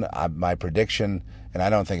happen, my prediction, and I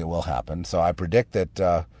don't think it will happen, so I predict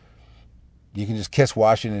that you can just kiss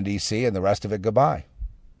Washington, D.C., and the rest of it goodbye.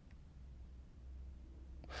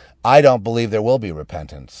 I don't believe there will be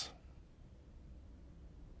repentance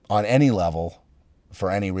on any level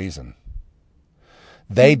for any reason.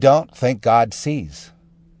 They don't think God sees.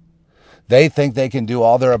 They think they can do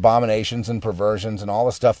all their abominations and perversions and all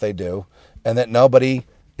the stuff they do, and that nobody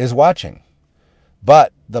is watching.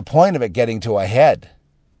 But the point of it getting to a head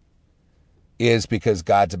is because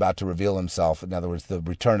God's about to reveal himself. In other words, the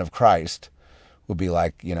return of Christ will be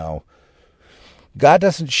like, God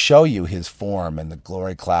doesn't show you his form and the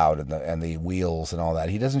glory cloud and the wheels and all that.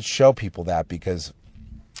 He doesn't show people that, because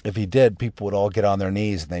if he did, people would all get on their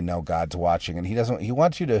knees and they know God's watching. And he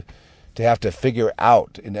wants you to have to figure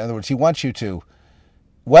out. In other words, he wants you to,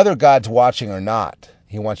 whether God's watching or not,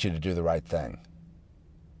 he wants you to do the right thing.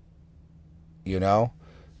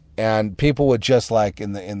 And people would just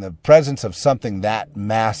in the presence of something that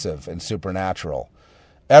massive and supernatural,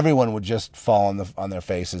 everyone would just fall on their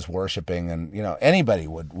faces worshiping, and anybody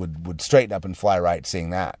would straighten up and fly right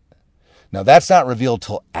seeing that. Now that's not revealed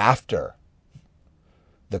till after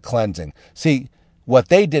the cleansing. See, what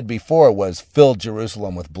they did before was fill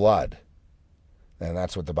Jerusalem with blood. And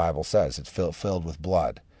that's what the Bible says. It's filled with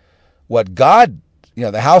blood. What God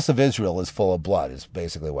the house of Israel is full of blood, is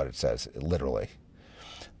basically what it says, literally.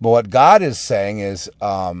 But what God is saying is,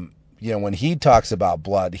 when he talks about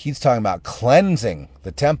blood, he's talking about cleansing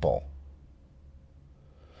the temple,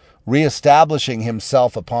 reestablishing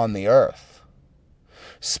himself upon the earth,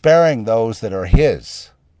 sparing those that are his.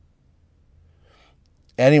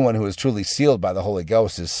 Anyone who is truly sealed by the Holy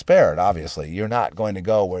Ghost is spared, obviously. You're not going to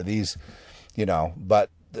go where these, but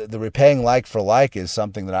the repaying like for like is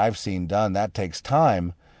something that I've seen done. That takes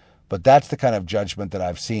time, but that's the kind of judgment that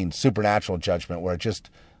I've seen, supernatural judgment, where it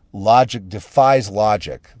just defies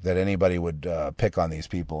logic that anybody would pick on these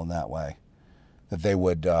people in that way. That they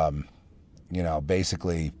would,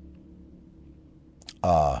 basically,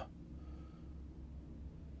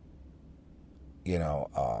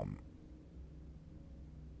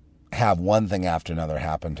 have one thing after another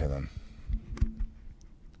happen to them.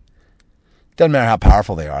 Doesn't matter how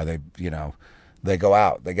powerful they are. They go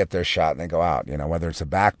out, they get their shot and they go out, whether it's a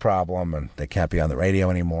back problem and they can't be on the radio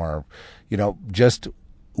anymore, just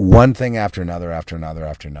one thing after another, after another,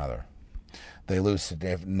 after another. They lose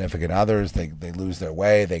significant others. They lose their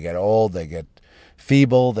way. They get old. They get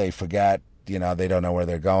feeble. They forget, they don't know where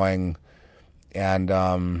they're going.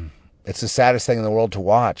 And, it's the saddest thing in the world to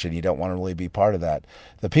watch, and you don't want to really be part of that.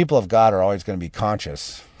 The people of God are always going to be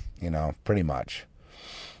conscious, pretty much.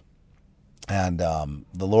 And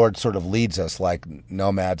the Lord sort of leads us like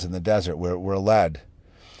nomads in the desert. We're led.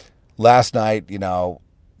 Last night, I'm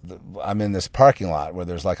in this parking lot where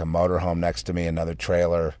there's like a motorhome next to me, another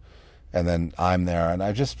trailer, and then I'm there. And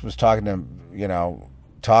I just was talking to him,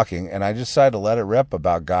 and I just decided to let it rip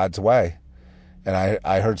about God's way. And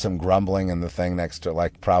I heard some grumbling in the thing next to,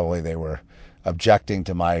 like, probably they were objecting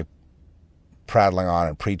to my prattling on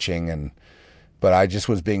and preaching, but I just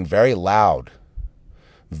was being very loud.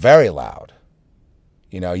 Very loud.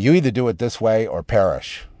 You either do it this way or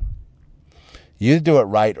perish. You either do it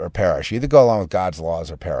right or perish. You either go along with God's laws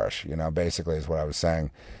or perish, basically is what I was saying.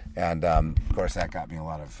 And, of course, that got me a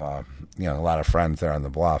lot of friends there on the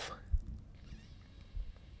bluff.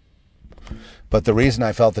 But the reason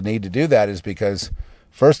I felt the need to do that is because,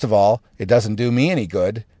 first of all, it doesn't do me any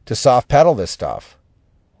good to soft pedal this stuff,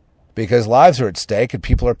 because lives are at stake and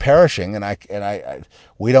people are perishing, and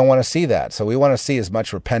we don't want to see that. So we want to see as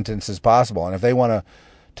much repentance as possible. And if they want to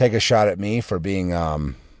take a shot at me for being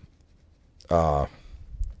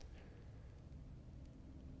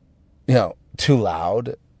too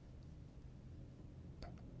loud,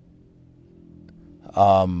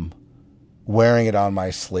 wearing it on my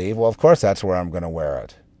sleeve, well, of course that's where I'm going to wear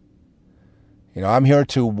it. I'm here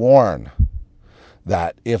to warn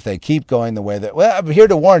that if they keep going the way that, I'm here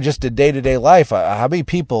to warn just a day-to-day life. How many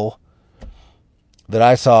people that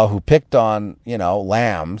I saw who picked on,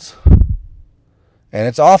 lambs, and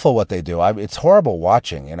it's awful what they do. It's horrible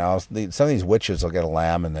watching, some of these witches will get a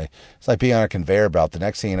lamb and it's like being on a conveyor belt. The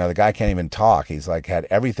next thing you know, the guy can't even talk. He's like had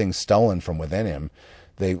everything stolen from within him.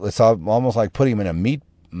 It's almost like putting him in a meat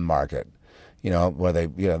market. Where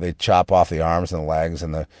they chop off the arms and the legs,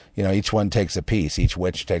 and each one takes a piece. Each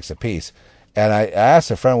witch takes a piece. And I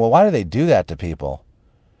asked a friend, well, why do they do that to people?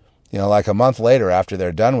 Like a month later after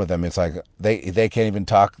they're done with them, it's like they can't even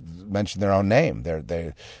mention their own name.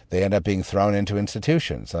 They end up being thrown into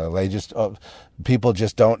institutions. So people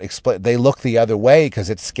just don't explain. They look the other way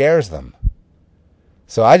because it scares them.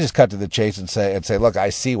 So I just cut to the chase and say, look,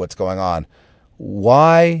 I see what's going on.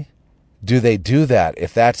 Why do they do that?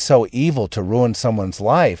 If that's so evil to ruin someone's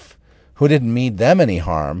life who didn't mean them any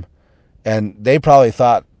harm, and they probably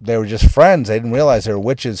thought they were just friends. They didn't realize they were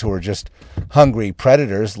witches who were just hungry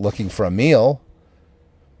predators looking for a meal.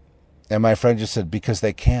 And my friend just said, because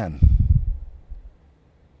they can.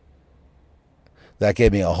 That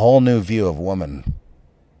gave me a whole new view of women.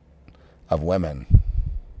 I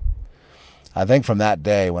think from that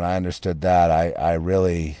day when I understood that, I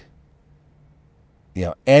really,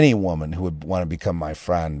 any woman who would want to become my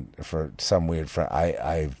friend for some weird friend,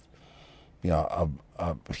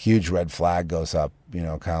 a huge red flag goes up, kind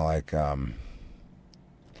of like,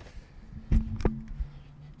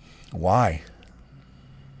 why?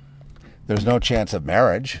 There's no chance of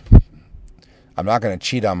marriage. I'm not going to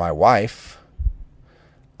cheat on my wife.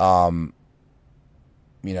 There's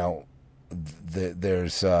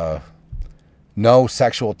no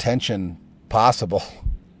sexual tension possible.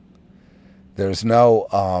 There's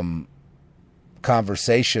no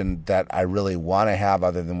conversation that I really want to have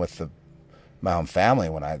other than with my own family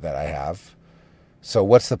that I have. So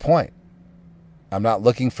what's the point? I'm not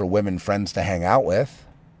looking for women friends to hang out with.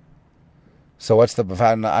 So what's the?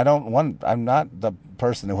 I'm not the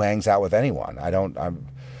person who hangs out with anyone. I don't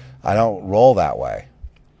roll that way.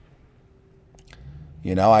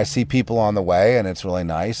 I see people on the way, and it's really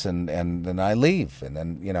nice, and then I leave, and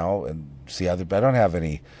then and see other. I don't have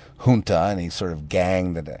any junta, any sort of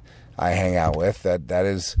gang that I hang out with. That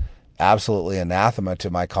is absolutely anathema to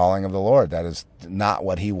my calling of the Lord. That is not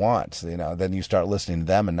what He wants. Then you start listening to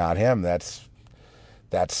them and not Him. That's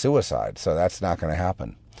suicide. So that's not going to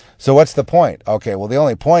happen. So what's the point? Okay, well, the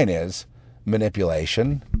only point is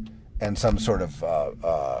manipulation and some sort of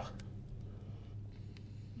well,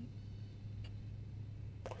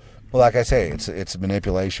 like I say, it's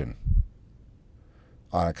manipulation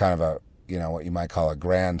on a kind of a what you might call a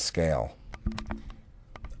grand scale.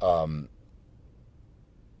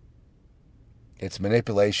 It's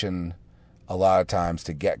manipulation a lot of times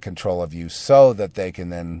to get control of you so that they can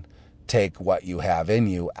then take what you have in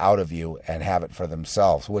you out of you and have it for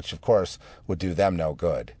themselves, which of course would do them no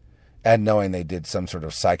good. And knowing they did some sort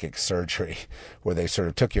of psychic surgery where they sort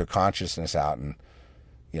of took your consciousness out and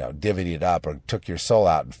divvied it up, or took your soul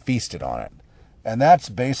out and feasted on it. And that's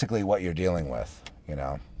basically what you're dealing with,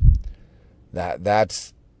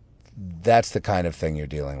 That's the kind of thing you're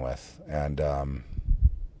dealing with. And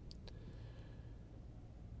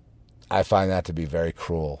I find that to be very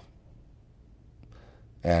cruel.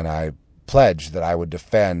 And I pledge that I would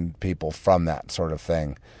defend people from that sort of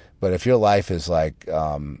thing. But if your life is like,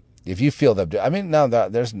 if you feel that,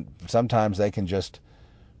 there's sometimes they can just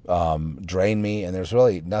drain me, and there's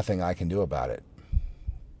really nothing I can do about it.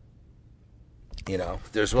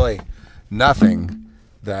 There's really nothing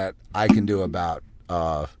that I can do about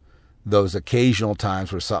those occasional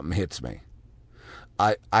times where something hits me.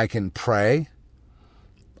 I can pray.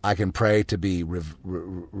 I can pray to be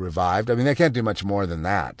revived. They can't do much more than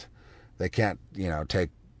that. They can't, take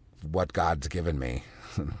what God's given me.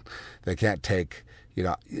 They can't take,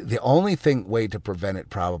 the only way to prevent it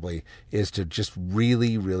probably is to just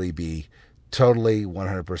really, really be totally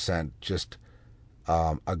 100% just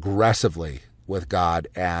aggressively with God,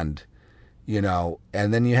 and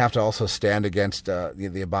and then you have to also stand against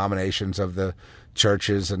the abominations of the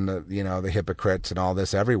churches and the hypocrites and all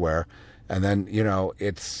this everywhere. And then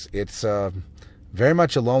it's very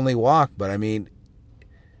much a lonely walk, but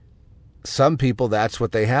some people, that's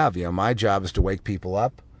what they have. My job is to wake people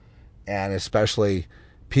up, and especially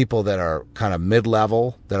people that are kind of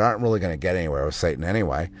mid-level that aren't really going to get anywhere with Satan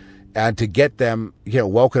anyway, and to get them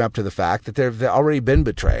woken up to the fact that they've already been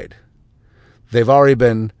betrayed. They've already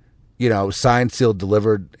been signed, sealed,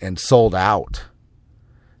 delivered, and sold out.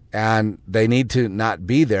 And they need to not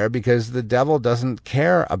be there, because the devil doesn't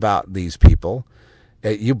care about these people.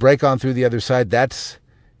 You break on through the other side, that's,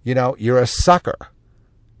 you're a sucker.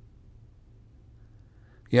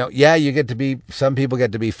 Yeah, some people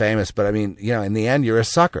get to be famous, but in the end, you're a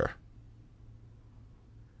sucker.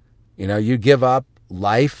 You give up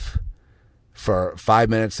life for 5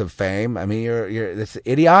 minutes of fame. It's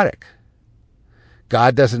idiotic.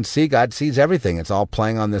 God doesn't see, God sees everything. It's all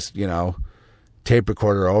playing on this, tape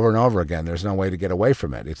recorder over and over again. There's no way to get away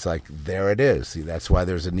from it. It's like, there it is. See, that's why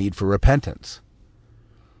there's a need for repentance.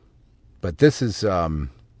 But this is, the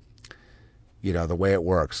way it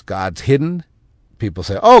works. God's hidden. People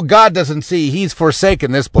say, oh, God doesn't see. He's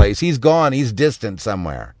forsaken this place. He's gone. He's distant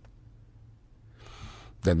somewhere.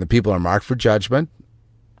 Then the people are marked for judgment,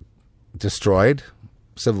 destroyed,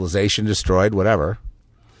 civilization destroyed, whatever.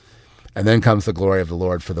 And then comes the glory of the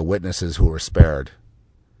Lord for the witnesses who were spared,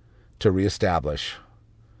 to reestablish.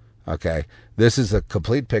 Okay, this is a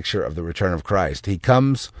complete picture of the return of Christ. He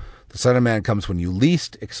comes, the Son of Man comes when you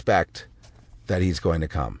least expect that he's going to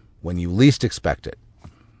come, when you least expect it.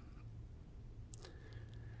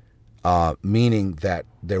 Meaning that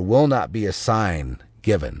there will not be a sign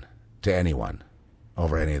given to anyone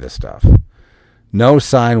over any of this stuff. No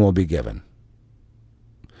sign will be given.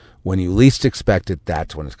 When you least expect it,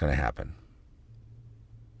 that's when it's going to happen.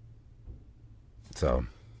 So,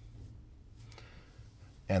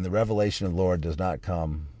 and the revelation of the Lord does not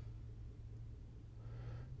come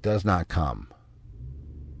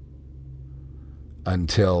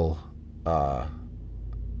until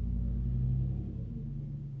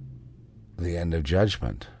the end of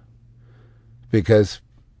judgment. Because,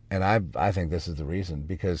 and I think this is the reason,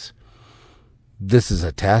 because this is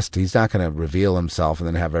a test. He's not going to reveal himself and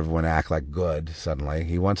then have everyone act like good suddenly.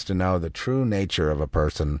 He wants to know the true nature of a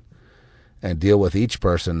person and deal with each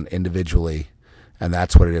person individually. And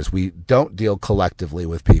that's what it is. We don't deal collectively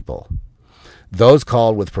with people. Those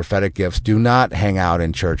called with prophetic gifts do not hang out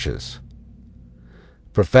in churches.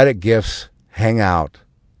 Prophetic gifts hang out.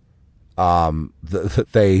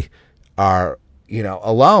 They are,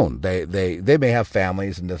 alone. They may have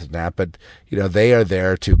families and this and that, but they are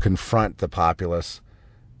there to confront the populace,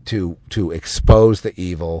 to expose the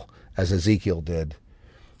evil, as Ezekiel did,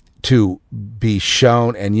 to be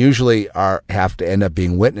shown, and usually have to end up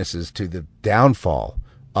being witnesses to the downfall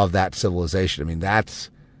of that civilization. I mean, that's,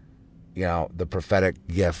 the prophetic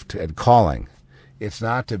gift and calling. It's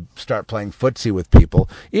not to start playing footsie with people,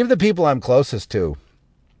 even the people I'm closest to.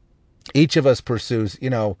 Each of us pursues,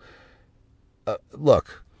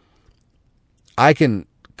 look, I can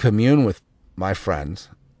commune with my friends,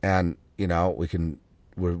 and,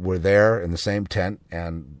 we're there in the same tent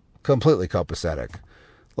and completely copacetic,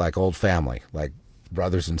 like old family, like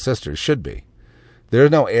brothers and sisters should be.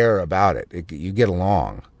 There's no air about it. You get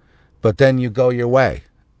along, but then you go your way,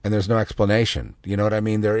 and there's no explanation. You know what I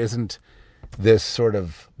mean? There isn't this sort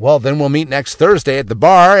of, well, then we'll meet next Thursday at the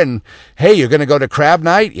bar, and hey, you're going to go to crab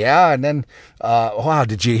night? Yeah. And then, wow,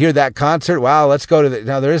 did you hear that concert? Wow, let's go to the,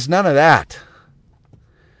 no, there is none of that,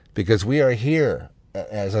 because we are here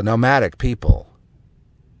as a nomadic people.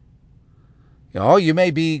 You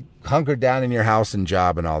may be hunkered down in your house and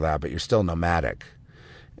job and all that, but you're still nomadic.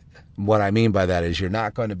 What I mean by that is you're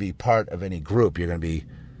not going to be part of any group. You're going to be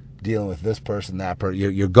dealing with this person, that person.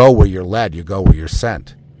 You go where you're led. You go where you're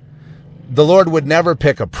sent. The Lord would never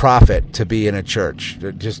pick a prophet to be in a church.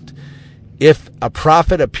 Just, if a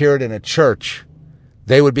prophet appeared in a church,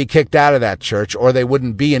 they would be kicked out of that church, or they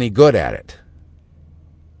wouldn't be any good at it.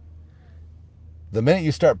 The minute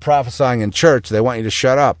you start prophesying in church, they want you to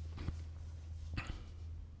shut up.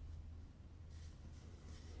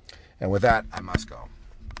 And with that, I must go.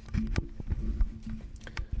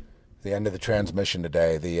 The end of the transmission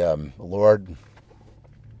today. The Lord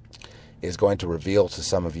is going to reveal to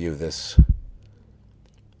some of you this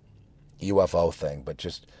UFO thing, but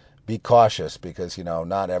just be cautious, because,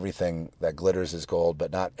 not everything that glitters is gold,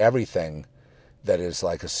 but not everything that is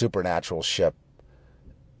like a supernatural ship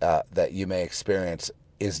that you may experience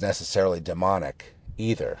is necessarily demonic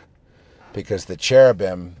either, because the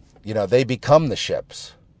cherubim, they become the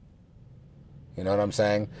ships. You know what I'm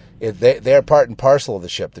saying? They're part and parcel of the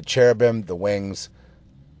ship. The cherubim, the wings,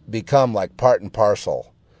 become like part and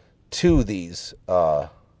parcel to these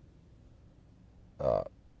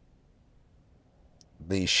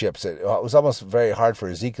ships. It was almost very hard for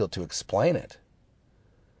Ezekiel to explain it.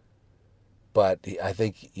 But I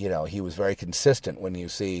think, he was very consistent when you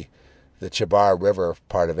see the Chabar River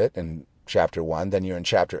part of it in chapter 1. Then you're in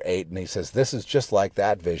chapter 8, and he says, this is just like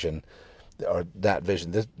that vision. Or that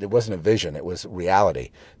vision. It wasn't a vision, it was reality.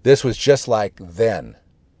 This was just like then.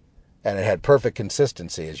 And it had perfect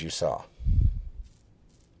consistency, as you saw.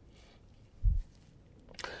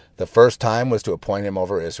 The first time was to appoint him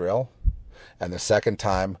over Israel. And the second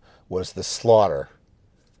time was the slaughter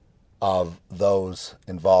of those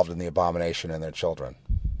involved in the abomination and their children.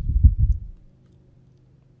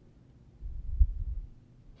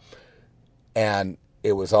 And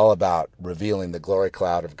it was all about revealing the glory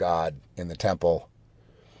cloud of God in the temple,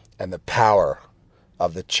 and the power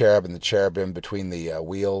of the cherub and the cherubim between the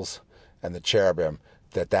wheels and the cherubim,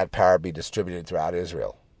 that power be distributed throughout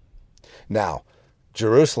Israel. Now,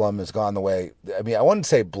 Jerusalem has gone the way, I wouldn't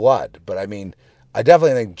say blood, but I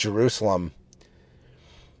definitely think Jerusalem,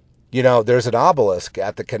 there's an obelisk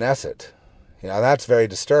at the Knesset. That's very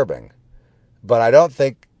disturbing. But I don't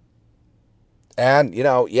think, and,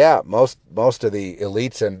 most of the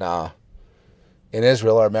elites in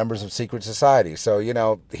Israel are members of secret societies. So,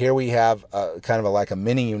 here we have kind of like a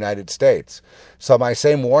mini United States. So my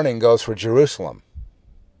same warning goes for Jerusalem.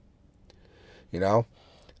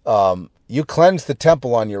 You cleanse the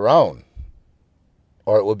temple on your own,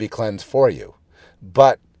 or it will be cleansed for you.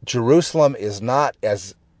 But Jerusalem is not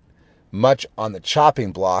as much on the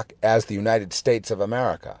chopping block as the United States of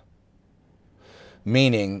America.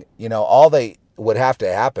 Meaning, all they would have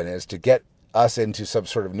to happen is to get us into some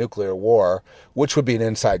sort of nuclear war, which would be an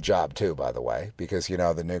inside job too, by the way, because, the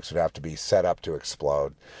nukes would have to be set up to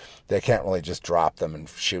explode. They can't really just drop them and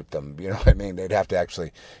shoot them. You know what I mean? They'd have to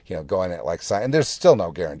actually, go in it like, and there's still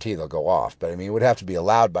no guarantee they'll go off, but it would have to be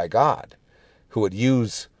allowed by God, who would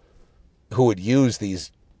use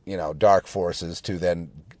these, dark forces to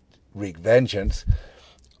then wreak vengeance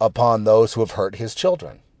upon those who have hurt his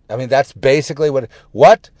children. That's basically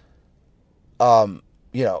what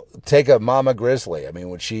take a mama grizzly.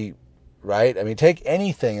 Would she, right? Take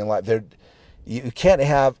anything in life. You can't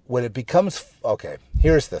have, when it becomes, okay,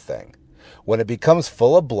 here's the thing. When it becomes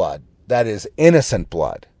full of blood, that is innocent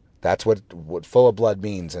blood. That's what full of blood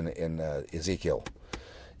means in Ezekiel.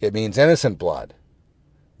 It means innocent blood.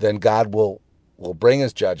 Then God will bring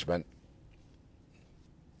his judgment,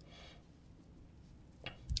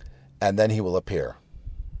 and then he will appear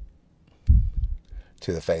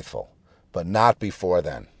to the faithful, but not before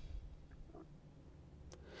then.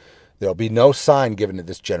 There'll be no sign given to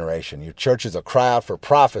this generation. Your churches will cry out for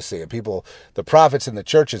prophecy, and people, the prophets in the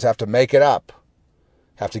churches have to make it up,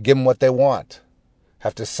 have to give them what they want,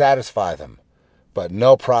 have to satisfy them. But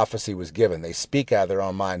no prophecy was given. They speak out of their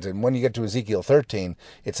own minds. And when you get to Ezekiel 13,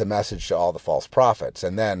 it's a message to all the false prophets.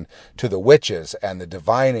 And then to the witches and the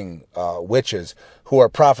divining witches who are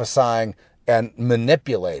prophesying and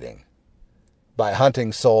manipulating by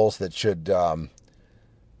hunting souls that should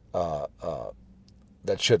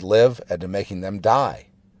live and to making them die,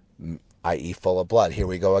 i.e. full of blood. Here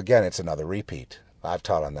we go again. It's another repeat. I've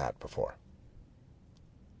taught on that before.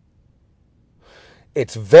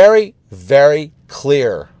 It's very, very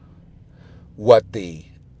clear what the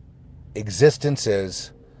existence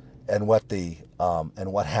is and what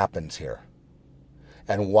happens here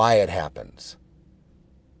and why it happens.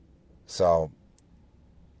 So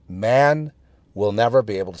man will never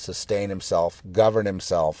be able to sustain himself, govern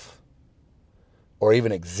himself, or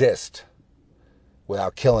even exist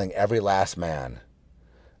without killing every last man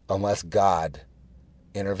unless God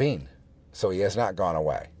intervene. So he has not gone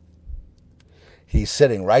away. He's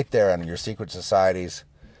sitting right there in your secret societies,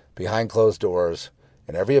 behind closed doors,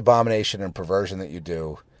 and every abomination and perversion that you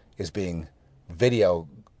do is being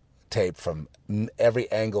videotaped from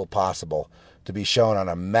every angle possible to be shown on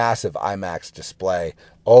a massive IMAX display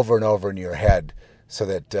over and over in your head so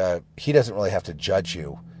that he doesn't really have to judge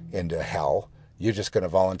you into hell. You're just going to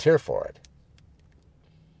volunteer for it.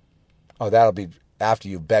 Oh, that'll be after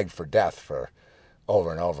you begged for death for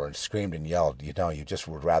over and over and screamed and yelled. You know, you just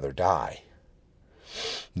would rather die.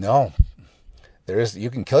 No, you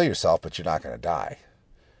can kill yourself, but you're not going to die.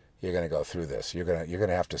 You're going to go through this. You're going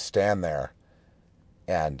to have to stand there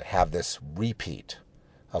and have this repeat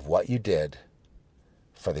of what you did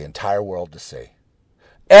for the entire world to see.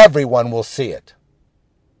 Everyone will see it.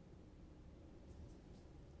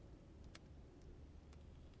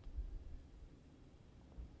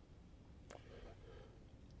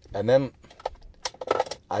 And then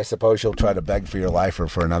I suppose you'll try to beg for your life or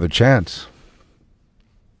for another chance.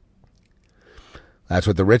 That's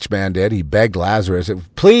what the rich man did. He begged Lazarus,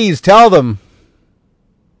 please tell them.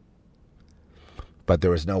 But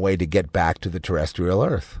there was no way to get back to the terrestrial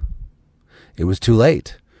earth. It was too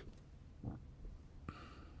late.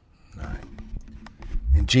 All right.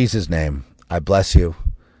 In Jesus' name, I bless you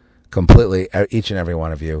completely, each and every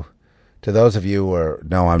one of you. To those of you who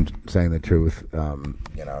know I'm saying the truth,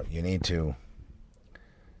 you need to,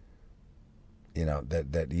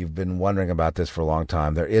 that you've been wondering about this for a long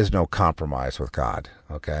time. There is no compromise with God,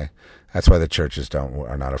 okay? That's why the churches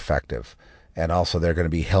are not effective. And also they're going to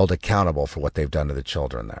be held accountable for what they've done to the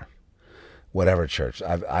children there. Whatever church.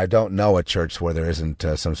 I don't know a church where there isn't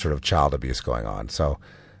some sort of child abuse going on. So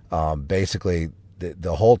basically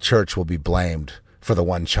the whole church will be blamed for the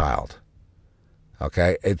one child.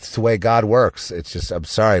 Okay? It's the way God works. It's just, I'm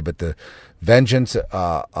sorry, but the vengeance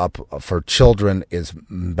up for children is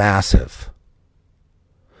massive.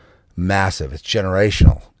 Massive. It's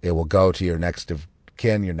generational. It will go to your next of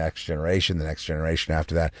kin, your next generation, the next generation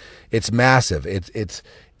after that. It's massive.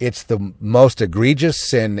 It's the most egregious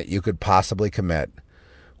sin that you could possibly commit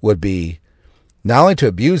would be not only to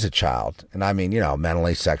abuse a child, and I mean,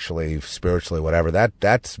 mentally, sexually, spiritually, whatever,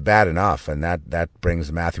 that's bad enough, and that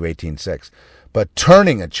brings Matthew 18:6. But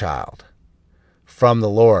turning a child from the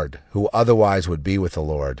Lord, who otherwise would be with the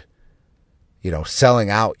Lord, selling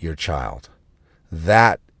out your child,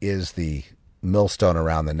 that is the millstone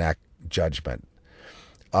around the neck judgment.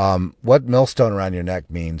 What millstone around your neck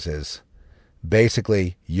means is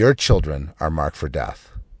basically your children are marked for death.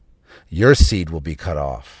 Your seed will be cut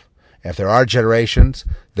off. If there are generations,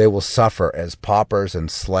 they will suffer as paupers and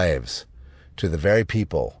slaves to the very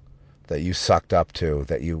people that you sucked up to,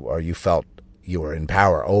 that you felt you were in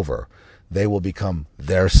power over. They will become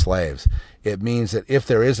their slaves. It means that if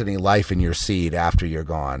there is any life in your seed after you're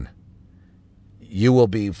gone, you will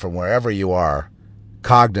be, from wherever you are,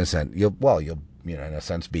 cognizant. You'll in a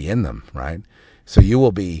sense be in them, right? So you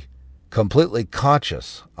will be completely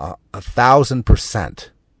conscious, 1,000%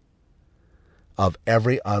 of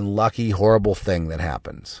every unlucky, horrible thing that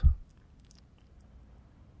happens.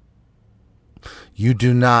 You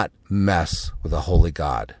do not mess with a holy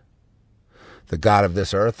God. The God of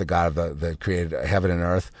this earth, the God of that created heaven and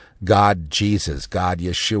earth, God Jesus, God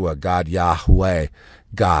Yeshua, God Yahweh,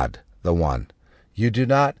 God the One. You do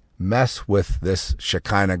not mess with this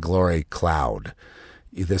Shekinah glory cloud,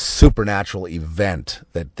 this supernatural event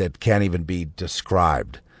that can't even be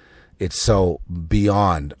described. It's so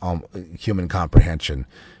beyond human comprehension.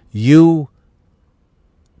 You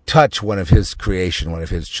touch one of his creation, one of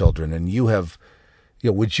his children, and you have,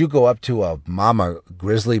 would you go up to a mama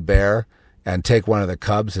grizzly bear and take one of the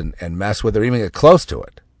cubs and mess with her, even get close to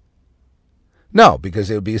it? No, because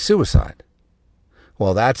it would be a suicide.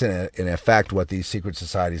 Well, that's in effect what these secret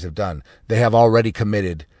societies have done. They have already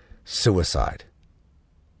committed suicide.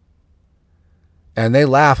 And they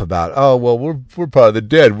laugh about, oh, well, we're part of the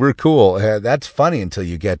dead. We're cool. That's funny until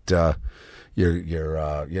you get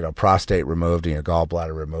your prostate removed and your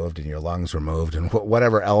gallbladder removed and your lungs removed and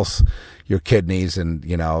whatever else, your kidneys and,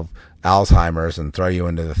 Alzheimer's, and throw you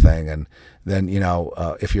into the thing. And then,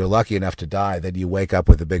 if you're lucky enough to die, then you wake up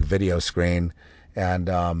with a big video screen and,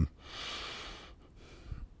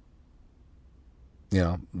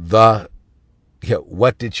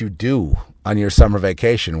 what did you do on your summer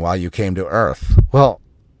vacation while you came to Earth? Well,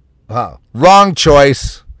 wrong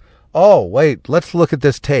choice. Oh, wait, let's look at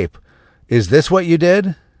this tape. Is this what you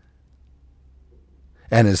did?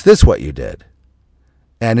 And is this what you did?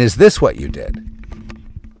 And is this what you did?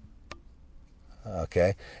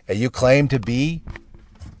 Okay. And you claim to be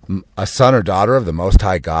a son or daughter of the Most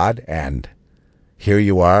High God, and here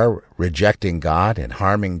you are rejecting God and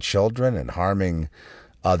harming children and harming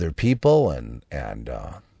other people and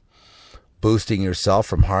boosting yourself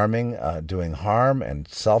from harming, doing harm and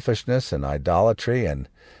selfishness and idolatry and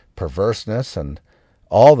perverseness and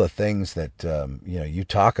all the things that you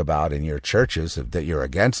talk about in your churches that you're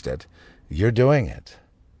against it. You're doing it.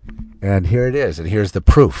 And here it is, and here's the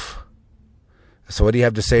proof. So what do you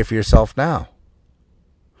have to say for yourself now?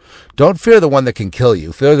 Don't fear the one that can kill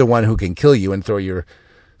you. Fear the one who can kill you and throw your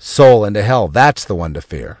soul into hell. That's the one to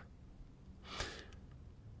fear.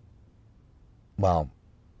 Well,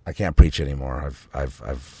 I can't preach anymore.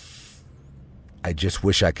 I just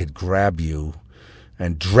wish I could grab you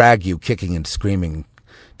and drag you kicking and screaming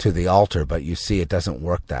to the altar, but you see, it doesn't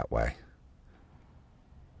work that way.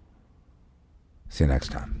 See you next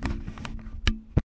time.